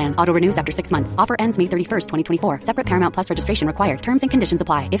Essential Plan. Auto renews after 6 months. Offer ends May 31st, 2024. Separate Paramount Plus registration required. Terms and conditions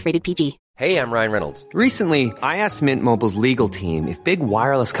apply if rated PG. Hey, I'm Ryan Reynolds. Recently, I asked Mint Mobile's legal team if big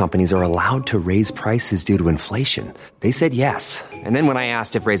wireless companies are allowed to raise prices due to inflation. They said yes. And then when I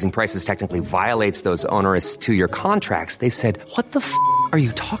asked if raising prices technically violates those onerous 2-year contracts, they said, what the f*** are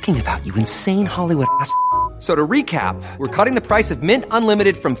you talking about, you insane Hollywood ass f- So to recap, we're cutting the price of Mint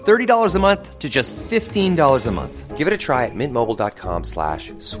Unlimited from $30 a month to just $15 a month. Give it a try at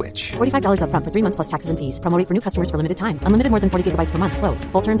mintmobile.com/switch. $45 up front for 3 months plus taxes and fees. Promo rate for new customers for limited time. Unlimited more than 40 gigabytes per month. Slows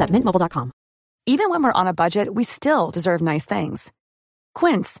full terms at mintmobile.com. Even when we're on a budget, we still deserve nice things.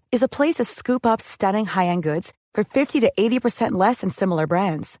 Quince is a place to scoop up stunning high-end goods for 50 to 80% less than similar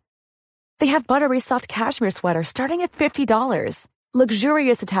brands. They have buttery soft cashmere sweaters starting at $50,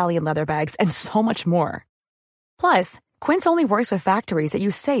 luxurious Italian leather bags, and so much more. Plus, Quince only works with factories that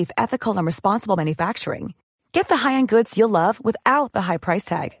use safe, ethical, and responsible manufacturing. Get the high-end goods you'll love without the high price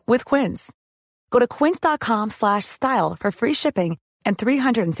tag with Quince. Go to quince.com/style for free shipping and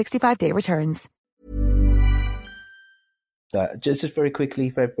 365-day returns. Just very quickly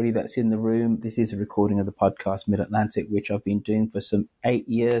for everybody that's in the room, this is a recording of the podcast Mid-Atlantic, which I've been doing for some 8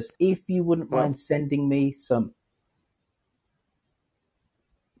 years. If you wouldn't mind sending me some...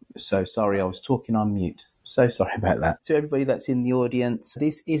 So sorry, I was talking on mute. So sorry about that. To everybody that's in the audience,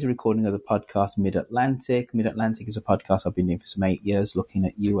 this is a recording of the podcast Mid-Atlantic. Mid-Atlantic is a podcast I've been doing for some 8 years, looking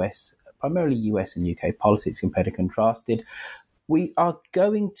at primarily US and UK politics, compared and contrasted. We are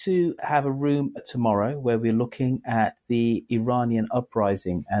going to have a room tomorrow where we're looking at the Iranian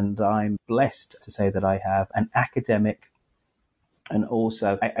uprising, and I'm blessed to say that I have an academic and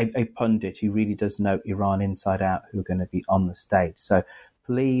also a pundit who really does know Iran inside out, who are going to be on the stage. So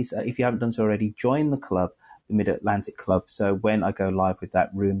please, if you haven't done so already, join the club, the Mid-Atlantic Club, so when I go live with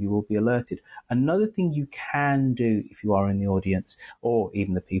that room, you will be alerted. Another thing you can do if you are in the audience, or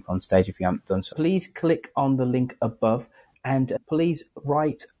even the people on stage if you haven't done so, please click on the link above and please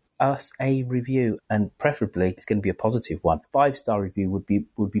write us a review, and preferably it's going to be a positive one. 5-star review would be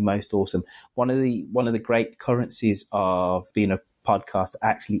most awesome. One of the great currencies of being a podcast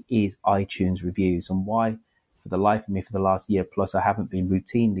actually is iTunes reviews, and why, for the life of me, for the last year plus, I haven't been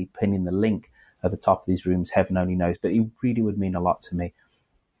routinely pinning the link at the top of these rooms, heaven only knows, but it really would mean a lot to me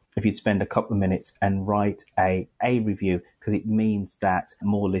if you'd spend a couple of minutes and write a review, because it means that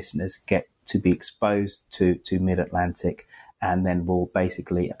more listeners get to be exposed to Mid-Atlantic, and then will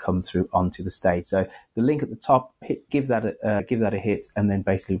basically come through onto the stage. So the link at the top, give that a hit, and then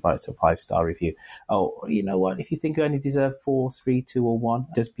basically write a 5-star review. Oh, you know what? If you think you only deserve 4, 3, 2, or 1,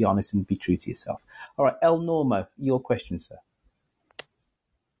 just be honest and be true to yourself. All right, El Normo, your question, sir.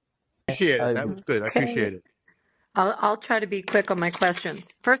 Appreciate it. That was good. I appreciate it. I'll try to be quick on my questions.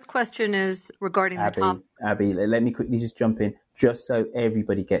 First question is regarding the top. Abby, let me quickly just jump in, just so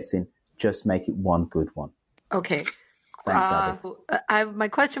everybody gets in. Just make it one good one. Okay. Thanks, Abby. My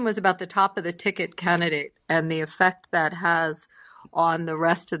question was about the top of the ticket candidate and the effect that has on the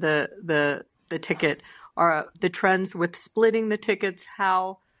rest of the ticket, or the trends with splitting the tickets.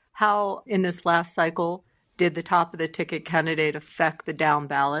 How in this last cycle did the top of the ticket candidate affect the down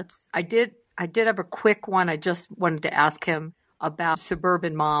ballots? I did have a quick one. I just wanted to ask him about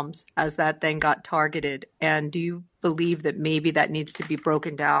suburban moms, as that then got targeted. And do you believe that maybe that needs to be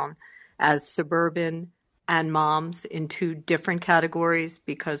broken down as suburban and moms in two different categories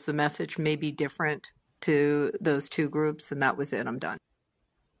because the message may be different to those two groups, and that was it. I'm done.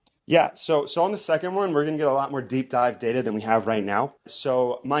 Yeah, so on the second one, we're going to get a lot more deep dive data than we have right now.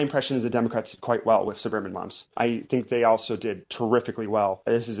 So my impression is the Democrats did quite well with suburban moms. I think they also did terrifically well.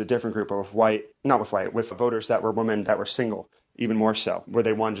 This is a different group of with voters that were women that were single, even more so, where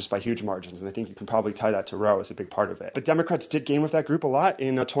they won just by huge margins. And I think you can probably tie that to Roe as a big part of it. But Democrats did gain with that group a lot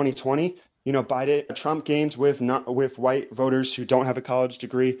in 2020. Trump gained with white voters who don't have a college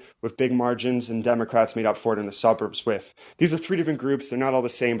degree with big margins, and Democrats made up for it in the suburbs with. These are three different groups. They're not all the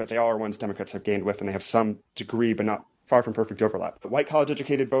same, but they all are ones Democrats have gained with, and they have some degree, but not far from perfect overlap. But white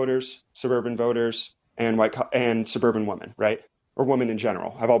college-educated voters, suburban voters, and suburban women, right? Or women in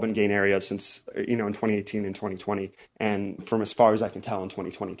general, have all been gain areas since, in 2018 and 2020, and from as far as I can tell in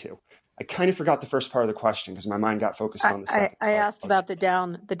 2022. I kind of forgot the first part of the question because my mind got focused on the second. I asked about the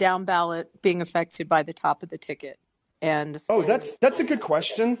down ballot being affected by the top of the ticket. And that's a good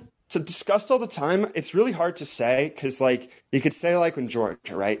question. It's discussed all the time. It's really hard to say because, you could say when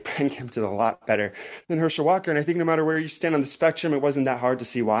Georgia, right? Brian Kemp did a lot better than Herschel Walker. And I think no matter where you stand on the spectrum, it wasn't that hard to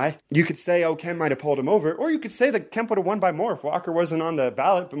see why. You could say, Kemp might have pulled him over. Or you could say that Kemp would have won by more if Walker wasn't on the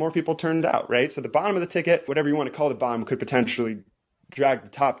ballot, but more people turned out, right? So the bottom of the ticket, whatever you want to call the bottom, could potentially drag the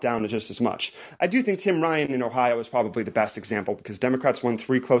top down to just as much. I do think Tim Ryan in Ohio is probably the best example because Democrats won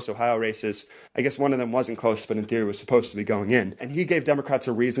 3 close Ohio races. I guess one of them wasn't close, but in theory was supposed to be going in. And he gave Democrats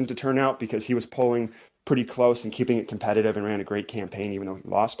a reason to turn out because he was polling pretty close and keeping it competitive and ran a great campaign, even though he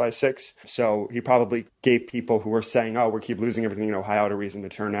lost by 6. So he probably gave people who were saying, we keep losing everything in Ohio a reason to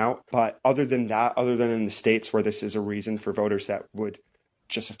turn out. But other than that, other than in the states where this is a reason for voters that would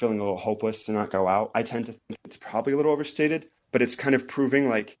just feeling a little hopeless to not go out, I tend to think it's probably a little overstated. But it's kind of proving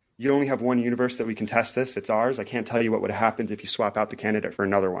you only have one universe that we can test this. It's ours. I can't tell you what would have happened if you swap out the candidate for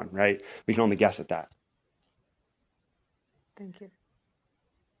another one, right? We can only guess at that. Thank you.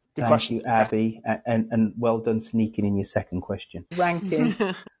 Good question. Thank you, Abby. And well done sneaking in your second question. Rankin.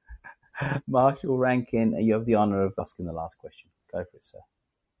 Marshall Rankin, you have the honor of asking the last question. Go for it, sir.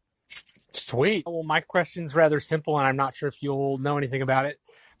 Sweet. Well, my question's rather simple, and I'm not sure if you'll know anything about it,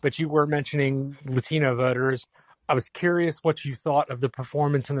 but you were mentioning Latino voters. I was curious what you thought of the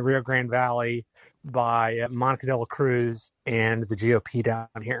performance in the Rio Grande Valley by Monica de la Cruz and the GOP down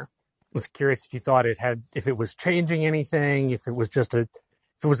here. I was curious if you thought if it was changing anything, if it was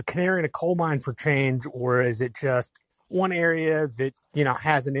a canary in a coal mine for change, or is it just one area that,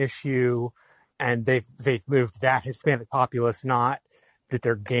 has an issue and they've moved that Hispanic populace, not that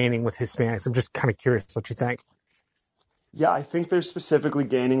they're gaining with Hispanics. I'm just kind of curious what you think. Yeah, I think they're specifically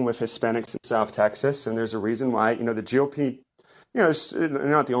gaining with Hispanics in South Texas, and there's a reason why. The GOP, they're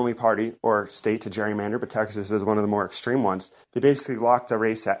not the only party or state to gerrymander, but Texas is one of the more extreme ones. They basically locked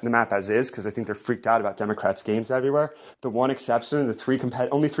the map as is because I think they're freaked out about Democrats' gains everywhere. The one exception,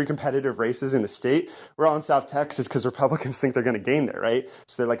 only 3 competitive races in the state were all in South Texas because Republicans think they're going to gain there, right?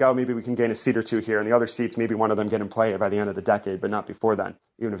 So they're like, maybe we can gain a seat or 2 here, and the other seats, maybe one of them get in play by the end of the decade, but not before then,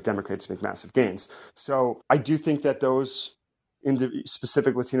 even if Democrats make massive gains. So I do think that those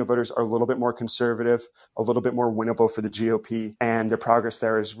specific Latino voters are a little bit more conservative, a little bit more winnable for the GOP, and the progress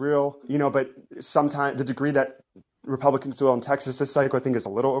there is real. But sometimes the degree that Republicans do well in Texas this cycle, I think, is a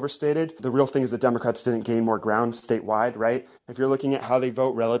little overstated. The real thing is that Democrats didn't gain more ground statewide, right? If you're looking at how they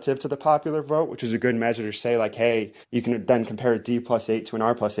vote relative to the popular vote, which is a good measure to say, hey, you can then compare a D+8 to an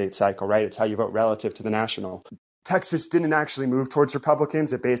R+8 cycle, right? It's how you vote relative to the national. Texas didn't actually move towards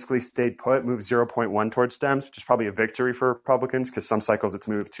Republicans. It basically stayed put, moved 0.1 towards Dems, which is probably a victory for Republicans because some cycles it's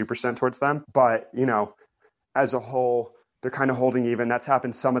moved 2% towards them. But, as a whole, they're kind of holding even. That's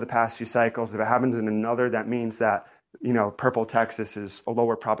happened some of the past few cycles. If it happens in another, that means that, purple Texas is a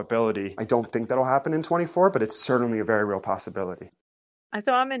lower probability. I don't think that'll happen in 24, but it's certainly a very real possibility.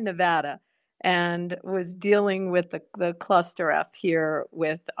 So I'm in Nevada and was dealing with the cluster F here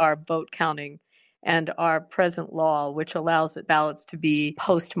with our vote counting and our present law, which allows ballots to be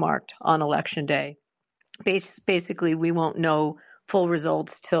postmarked on Election Day. Basically, we won't know full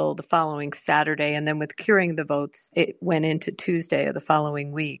results till the following Saturday, and then with curing the votes, it went into Tuesday of the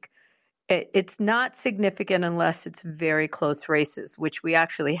following week. It's not significant unless it's very close races, which we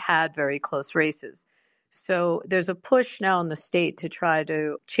actually had very close races. So there's a push now in the state to try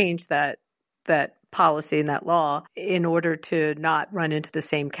to change that policy and that law in order to not run into the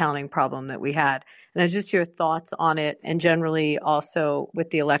same counting problem that we had. And just your thoughts on it, and generally also with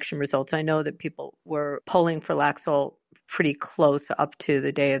the election results. I know that people were polling for Laxalt pretty close up to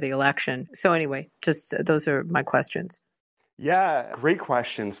the day of the election. So anyway, just those are my questions. Yeah, great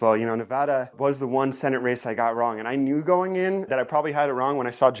questions. Well, Nevada was the one Senate race I got wrong. And I knew going in that I probably had it wrong when I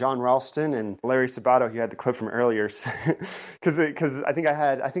saw John Ralston and Larry Sabato, who had the clip from earlier. Because I think I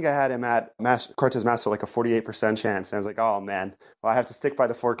had him at Cortez Masto like a 48% chance. And I was like, oh, man, well, I have to stick by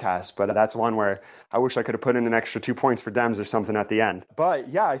the forecast. But that's one where I wish I could have put in an extra 2 points for Dems or something at the end. But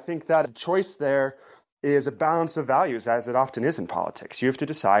yeah, I think that the choice there is a balance of values, as it often is in politics. You have to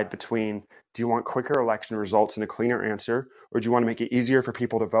decide between, do you want quicker election results and a cleaner answer, or do you want to make it easier for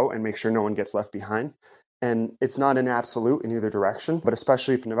people to vote and make sure no one gets left behind? And it's not an absolute in either direction, but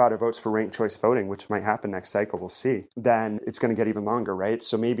especially if Nevada votes for ranked choice voting, which might happen next cycle, we'll see, then it's going to get even longer, right?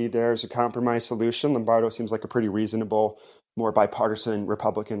 So maybe there's a compromise solution. Lombardo seems like a pretty reasonable, more bipartisan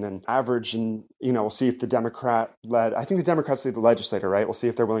Republican than average. And, we'll see if the I think the Democrats lead the legislature, right? We'll see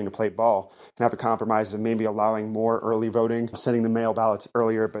if they're willing to play ball and have a compromise of maybe allowing more early voting, sending the mail ballots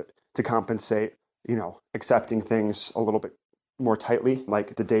earlier, but to compensate, accepting things a little bit more tightly,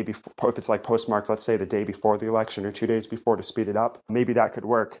 like the day before, if it's like postmarked, let's say the day before the election or 2 days before to speed it up, maybe that could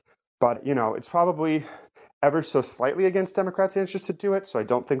work. But, it's probably ever so slightly against Democrats' interest to do it. So I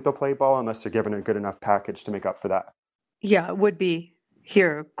don't think they'll play ball unless they're given a good enough package to make up for that. Yeah, it would be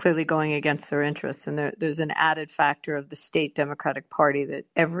here clearly going against their interests. And there's an added factor of the state Democratic Party that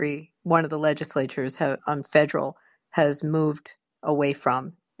every one of the legislatures on federal has moved away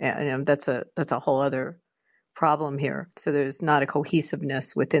from. And that's a whole other problem here. So there's not a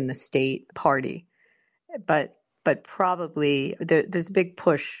cohesiveness within the state party. But probably there's a big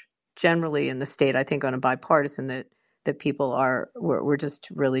push generally in the state, I think, on a bipartisan that people were just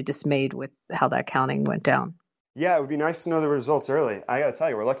really dismayed with how that counting went down. Yeah, it would be nice to know the results early. I got to tell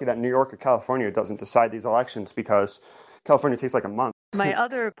you, we're lucky that New York or California doesn't decide these elections because California takes like a month. My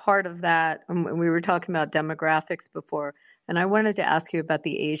other part of that, we were talking about demographics before, and I wanted to ask you about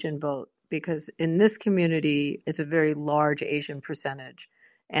the Asian vote, because in this community, it's a very large Asian percentage.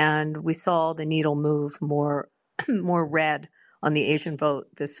 And we saw the needle move more red on the Asian vote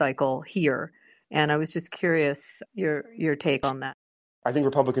this cycle here. And I was just curious your take on that. I think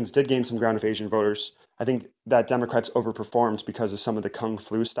Republicans did gain some ground with Asian voters. I think that Democrats overperformed because of some of the Kung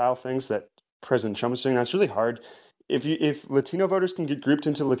Flu style things that President Trump was doing. That's really hard. If Latino voters can get grouped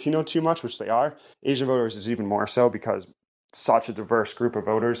into Latino too much, which they are, Asian voters is even more so because such a diverse group of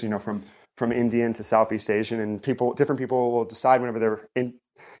voters, from Indian to Southeast Asian, and different people will decide whenever they're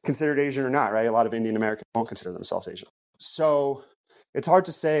considered Asian or not, right? A lot of Indian Americans won't consider themselves Asian. So it's hard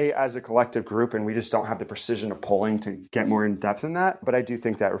to say as a collective group, and we just don't have the precision of polling to get more in depth in that. But I do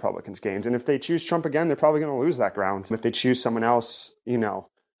think that Republicans gained. And if they choose Trump again, they're probably going to lose that ground. If they choose someone else,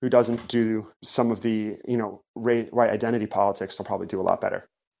 who doesn't do some of the, white identity politics, they'll probably do a lot better.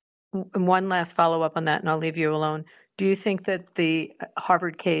 And one last follow-up on that, and I'll leave you alone. Do you think that the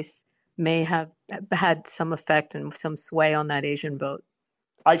Harvard case may have had some effect and some sway on that Asian vote?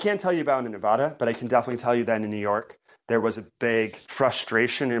 I can't tell you about in Nevada, but I can definitely tell you that in New York, there was a big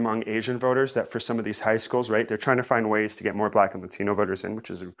frustration among Asian voters that for some of these high schools, right, they're trying to find ways to get more Black and Latino voters in,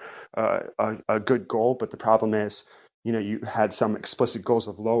 which is a good goal. But the problem is, you had some explicit goals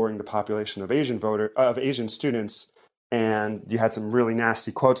of lowering the population of Asian students, and you had some really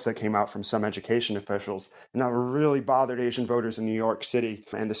nasty quotes that came out from some education officials, and that really bothered Asian voters in New York City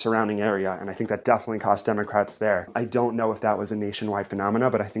and the surrounding area. And I think that definitely cost Democrats there. I don't know if that was a nationwide phenomena,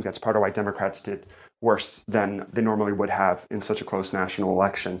 but I think that's part of why Democrats did worse than they normally would have in such a close national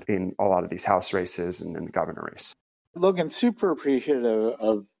election in a lot of these House races and in the governor race. Logan, super appreciative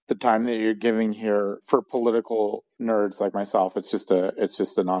of the time that you're giving here for political nerds like myself. It's just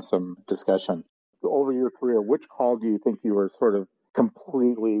an awesome discussion. Over your career, which call do you think you were sort of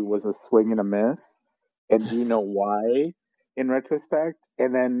completely was a swing and a miss? And do you know why in retrospect?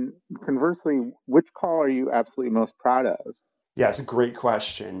 And then conversely, which call are you absolutely most proud of? Yeah, it's a great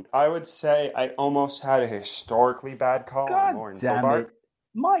question. I would say I almost had a historically bad call on Lauren Boebert.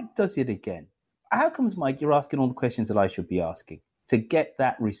 Mike does it again. How comes, Mike, you're asking all the questions that I should be asking to get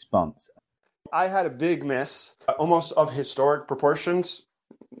that response? I had a big miss, almost of historic proportions,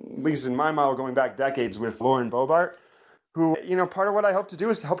 at least in my model going back decades, with Lauren Boebert, who, part of what I hope to do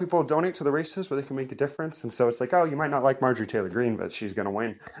is to help people donate to the races where they can make a difference. And so it's like, oh, you might not like Marjorie Taylor Greene, but she's going to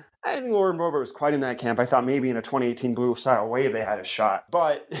win. I think Lauren Boebert was quite in that camp. I thought maybe in a 2018 blue-style wave they had a shot,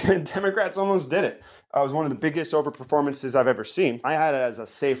 but Democrats almost did it. It was one of the biggest overperformances I've ever seen. I had it as a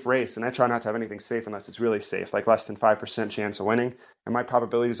safe race, and I try not to have anything safe unless it's really safe, like less than 5% chance of winning. And my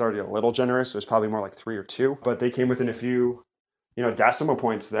probability is already a little generous. It was probably more like 3 or 2, but they came within a few, decimal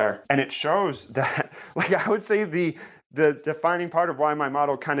points there. And it shows that, I would say the the defining part of why my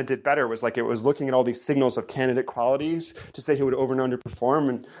model kind of did better was like it was looking at all these signals of candidate qualities to say who would over and underperform,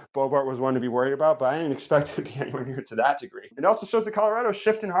 and Boebert was one to be worried about, but I didn't expect it to be anywhere near to that degree. It also shows that Colorado's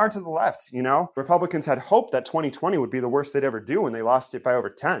shifting hard to the left, you know? Republicans had hoped that 2020 would be the worst they'd ever do when they lost it by over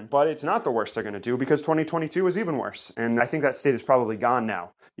 10, but it's not the worst they're going to do because 2022 was even worse, and I think that state is probably gone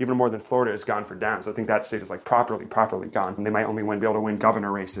now. Even more than Florida is gone for Dems. I think that state is like properly gone, and they might only be able to win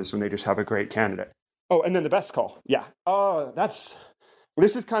governor races when they just have a great candidate. Oh, and then the best call. Yeah.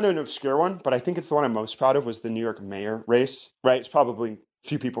 This is kind of an obscure one, but I think it's the one I'm most proud of was the New York mayor race, right? It's probably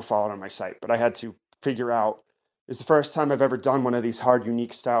few people followed on my site, but I had to figure out, it's the first time I've ever done one of these hard,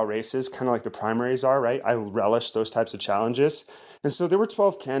 unique style races, kind of like the primaries are, right? I relish those types of challenges. And so there were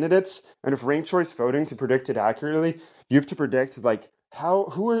 12 candidates, and if ranked choice voting to predict it accurately, you have to predict like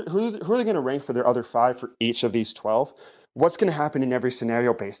who are they going to rank for their other 5 for each of these 12? What's going to happen in every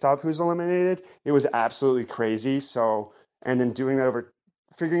scenario based off who's eliminated? It was absolutely crazy. So, and then doing that over,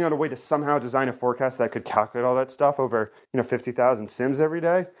 figuring out a way to somehow design a forecast that could calculate all that stuff over, 50,000 sims every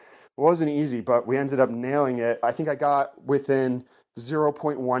day wasn't easy, but we ended up nailing it. I think I got within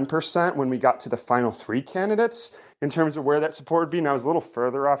 0.1% when we got to the final 3 candidates in terms of where that support would be. And I was a little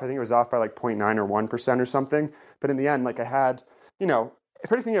further off. I think it was off by like 0.9 or 1% or something. But in the end, like I had,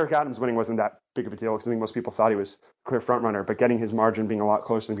 predicting Eric Adams winning wasn't that big of a deal because I think most people thought he was a clear front runner, but getting his margin being a lot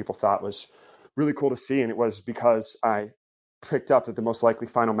closer than people thought was really cool to see. And it was because I picked up that the most likely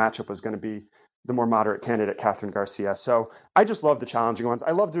final matchup was going to be the more moderate candidate, Catherine Garcia. So I just love the challenging ones.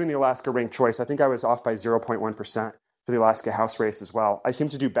 I love doing the Alaska ranked choice. I think I was off by 0.1% for the Alaska House race as well. I seem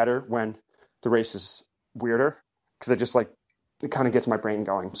to do better when the race is weirder because I just it kind of gets my brain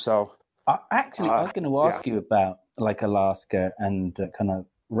going. So I was going to ask you about like Alaska and kind of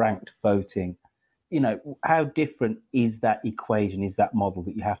ranked voting. How different is that equation? Is that model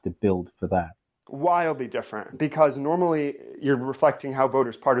that you have to build for that? Wildly different, because normally you're reflecting how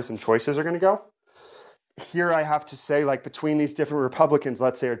voters' partisan choices are going to go. Here I have to say, between these different Republicans,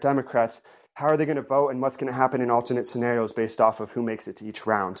 let's say, or Democrats, how are they going to vote and what's going to happen in alternate scenarios based off of who makes it to each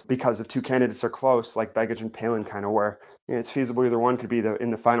round? Because if 2 candidates are close, like Begich and Palin kind of were, it's feasible either one could be in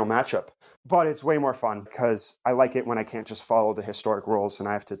the final matchup. But it's way more fun because I like it when I can't just follow the historic rules and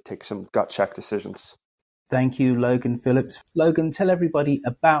I have to take some gut check decisions. Thank you, Logan Phillips. Logan, tell everybody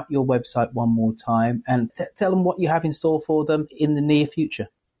about your website one more time and tell them what you have in store for them in the near future.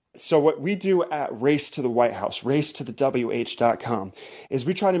 So what we do at Race to the White House, racetothewh.com, is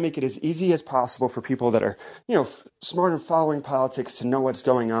we try to make it as easy as possible for people that are, smart and following politics to know what's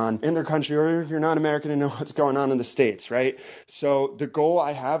going on in their country, or if you're not American, to know what's going on in the States, right? So the goal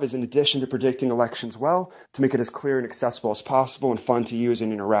I have is, in addition to predicting elections well, to make it as clear and accessible as possible and fun to use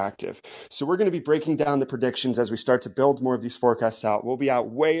and interactive. So we're going to be breaking down the predictions as we start to build more of these forecasts out. We'll be out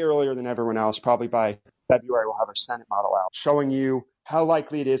way earlier than everyone else. Probably by February, we'll have our Senate model out, showing you how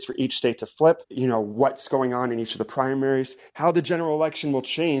likely it is for each state to flip, what's going on in each of the primaries, how the general election will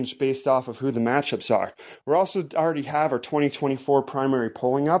change based off of who the matchups are. We're also already have our 2024 primary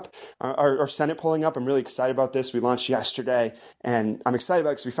polling up, our Senate polling up. I'm really excited about this. We launched yesterday, and I'm excited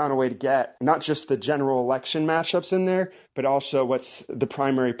about it because we found a way to get not just the general election matchups in there, but also what's the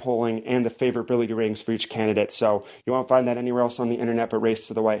primary polling and the favorability ratings for each candidate. So you won't find that anywhere else on the internet but Race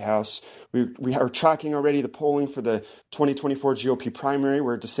to the White House. We are tracking already the polling for the 2024 GOP primary,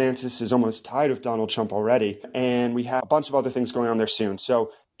 where DeSantis is almost tied with Donald Trump already. And we have a bunch of other things going on there soon.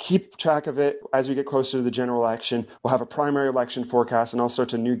 So keep track of it as we get closer to the general election. We'll have a primary election forecast and all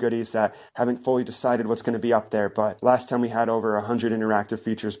sorts of new goodies that haven't fully decided what's going to be up there. But last time we had over 100 interactive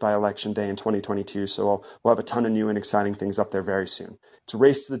features by election day in 2022. So we'll have a ton of new and exciting things up there very soon. It's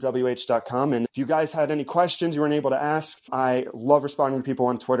racetothewh.com. And if you guys had any questions you weren't able to ask, I love responding to people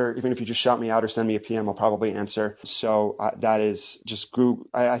on Twitter. Even if you just shout me out or send me a PM, I'll probably answer. So that is just Google.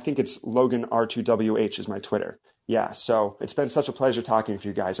 I think it's Logan R2WH is my Twitter. Yeah, so it's been such a pleasure talking to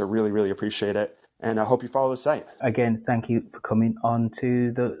you guys. I really, really appreciate it. And I hope you follow the site. Again, thank you for coming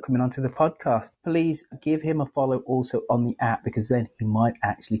onto the podcast. Please give him a follow also on the app, because then he might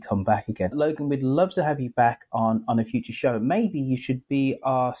actually come back again. Logan, we'd love to have you back on a future show. Maybe you should be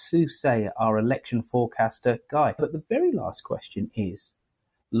our soothsayer, our election forecaster guy. But the very last question is,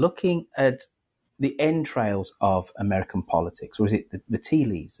 looking at the entrails of American politics, or is it the tea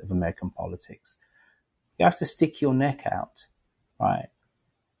leaves of American politics, you have to stick your neck out, right?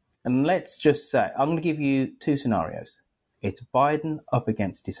 And let's just say, I'm going to give you 2 scenarios. It's Biden up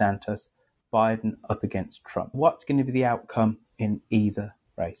against DeSantis, Biden up against Trump. What's going to be the outcome in either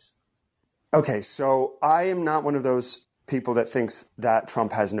race? Okay, so I am not one of those people that thinks that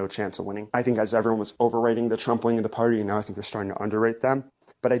Trump has no chance of winning. I think as everyone was overrating the Trump wing of the party, and now I think they're starting to underrate them.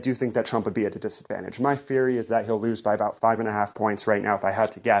 but I do think that Trump would be at a disadvantage. My theory is that he'll lose by about 5.5 points right now if I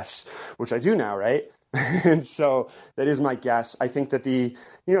had to guess, which I do now, right? And so that is my guess. I think that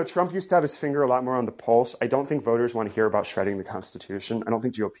Trump used to have his finger a lot more on the pulse. I don't think voters want to hear about shredding the Constitution. I don't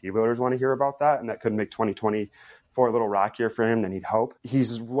think GOP voters want to hear about that, and that could make 2024 a little rockier for him than he'd hope.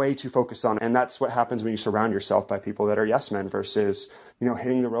 He's way too focused on, and that's what happens when you surround yourself by people that are yes men versus,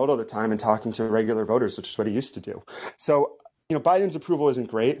 hitting the road all the time and talking to regular voters, which is what he used to do. So, Biden's approval isn't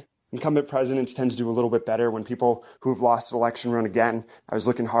great. Incumbent presidents tend to do a little bit better when people who've lost an election run again. I was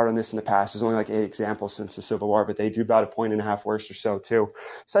looking hard on this in the past. There's only like 8 examples since the Civil War, but they do about 1.5 points worse or so too.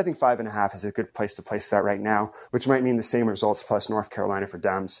 So I think 5.5 is a good place to place that right now, which might mean the same results plus North Carolina for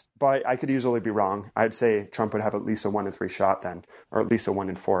Dems. But I could easily be wrong. I'd say Trump would have at least a 1 in 3 shot then, or at least a 1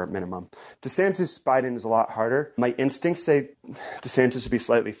 in 4 at minimum. DeSantis, Biden is a lot harder. My instincts say DeSantis would be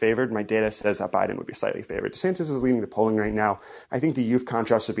slightly favored. My data says that Biden would be slightly favored. DeSantis is leading the polling right now. I think the youth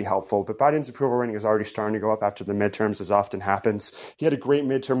contrast would be helpful, but Biden's approval rating is already starting to go up after the midterms, as often happens. He had a great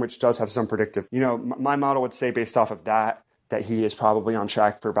midterm, which does have some predictive. My model would say based off of that he is probably on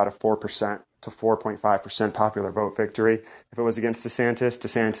track for about a 4% to 4.5% popular vote victory. If it was against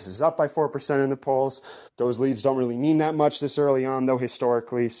DeSantis is up by 4% in the polls. Those leads don't really mean that much this early on, though,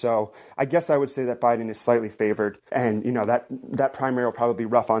 historically. So I guess I would say that Biden is slightly favored. And, that primary will probably be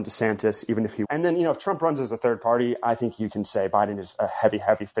rough on DeSantis, even if and then, if Trump runs as a third party, I think you can say Biden is a heavy,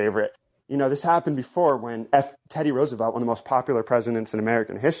 heavy favorite. This happened before when Teddy Roosevelt, one of the most popular presidents in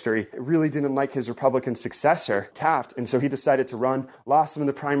American history, really didn't like his Republican successor, Taft. And so he decided to run, lost him in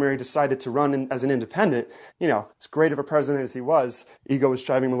the primary, decided to run as an independent. As great of a president as he was, ego was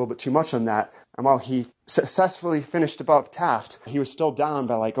driving him a little bit too much on that. And while he successfully finished above Taft, he was still down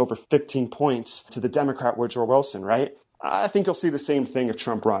by like over 15 points to the Democrat Woodrow Wilson, right? I think you'll see the same thing if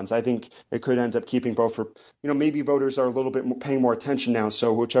Trump runs. I think it could end up keeping both for, maybe voters are a little bit paying more attention now.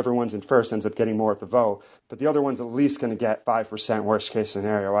 So whichever one's in first ends up getting more of the vote. But the other one's at least going to get 5% worst case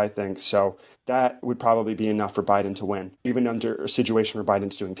scenario, I think. So that would probably be enough for Biden to win, even under a situation where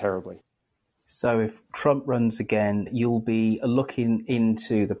Biden's doing terribly. So if Trump runs again, you'll be looking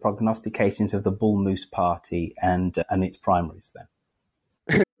into the prognostications of the Bull Moose Party and its primaries then.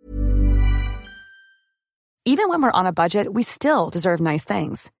 Even when we're on a budget, we still deserve nice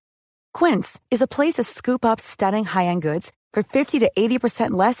things. Quince is a place to scoop up stunning high-end goods for 50 to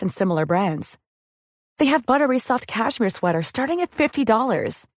 80% less than similar brands. They have buttery soft cashmere sweaters starting at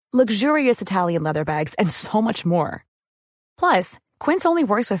 $50, luxurious Italian leather bags, and so much more. Plus, Quince only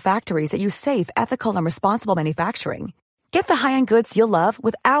works with factories that use safe, ethical, and responsible manufacturing. Get the high-end goods you'll love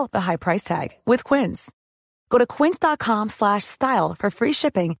without the high price tag with Quince. Go to quince.com/style for free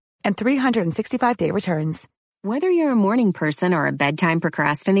shipping and 365-day returns. Whether you're a morning person or a bedtime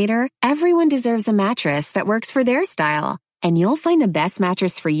procrastinator, everyone deserves a mattress that works for their style. And you'll find the best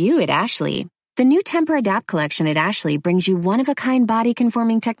mattress for you at Ashley. The new Temper-Adapt collection at Ashley brings you one-of-a-kind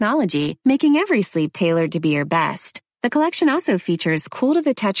body-conforming technology, making every sleep tailored to be your best. The collection also features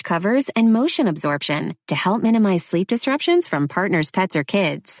cool-to-the-touch covers and motion absorption to help minimize sleep disruptions from partners, pets, or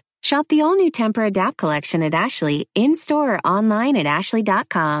kids. Shop the all-new Temper-Adapt collection at Ashley, in-store or online at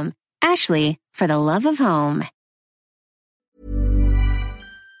ashley.com. Ashley, for the love of home.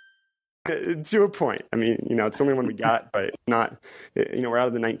 To a point. I mean, it's only one we got, but not, we're out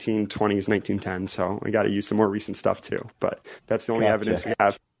of the 1920s, 1910s, so we got to use some more recent stuff too. But that's the only evidence we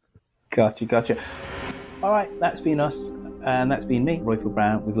have. Gotcha. All right, that's been us. And that's been me, Royfield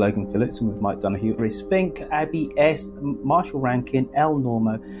Brown, with Logan Phillips and with Mike Donoghue, Chris Fink, Abby S., Marshall Rankin, El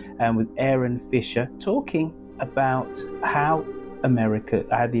Normo, and with Aaron Fisher, talking about how the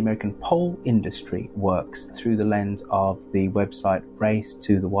American poll industry works through the lens of the website Race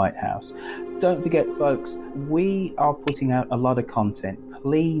to the White House. Don't forget, folks, we are putting out a lot of content.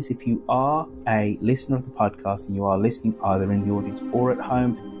 Please, if you are a listener of the podcast and you are listening either in the audience or at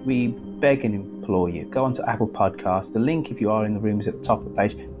home, we beg and implore you, go onto Apple Podcasts. The link, if you are in the room, is at the top of the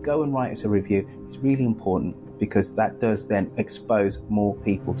page. Go and write us a review. It's really important because that does then expose more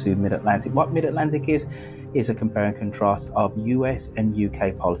people to Mid-Atlantic. What Mid-Atlantic is a compare and contrast of US and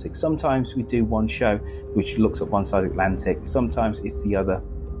UK politics. Sometimes we do one show which looks at one side of the Atlantic. Sometimes it's the other.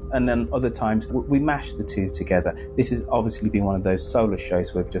 And then other times we mash the two together. This has obviously been one of those solo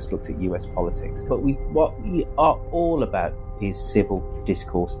shows where we've just looked at US politics. But what we are all about is civil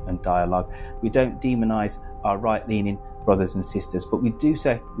discourse and dialogue. We don't demonize our right-leaning brothers and sisters, but we do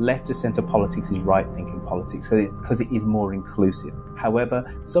say left of centre politics is right-thinking politics because it is more inclusive. However,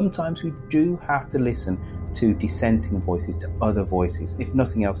 sometimes we do have to listen to dissenting voices, to other voices. If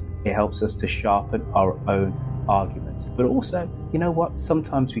nothing else, it helps us to sharpen our own arguments. But also, you know what?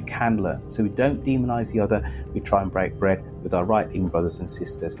 Sometimes we can learn. So we don't demonize the other. We try and break bread with our right-wing brothers and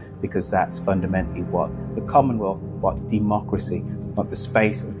sisters, because that's fundamentally what the Commonwealth, what democracy, what the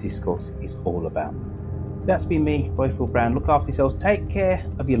space of discourse is all about. That's been me, Roifield Brown. Look after yourselves. Take care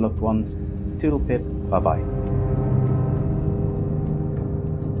of your loved ones. Toodle pip. Bye-bye.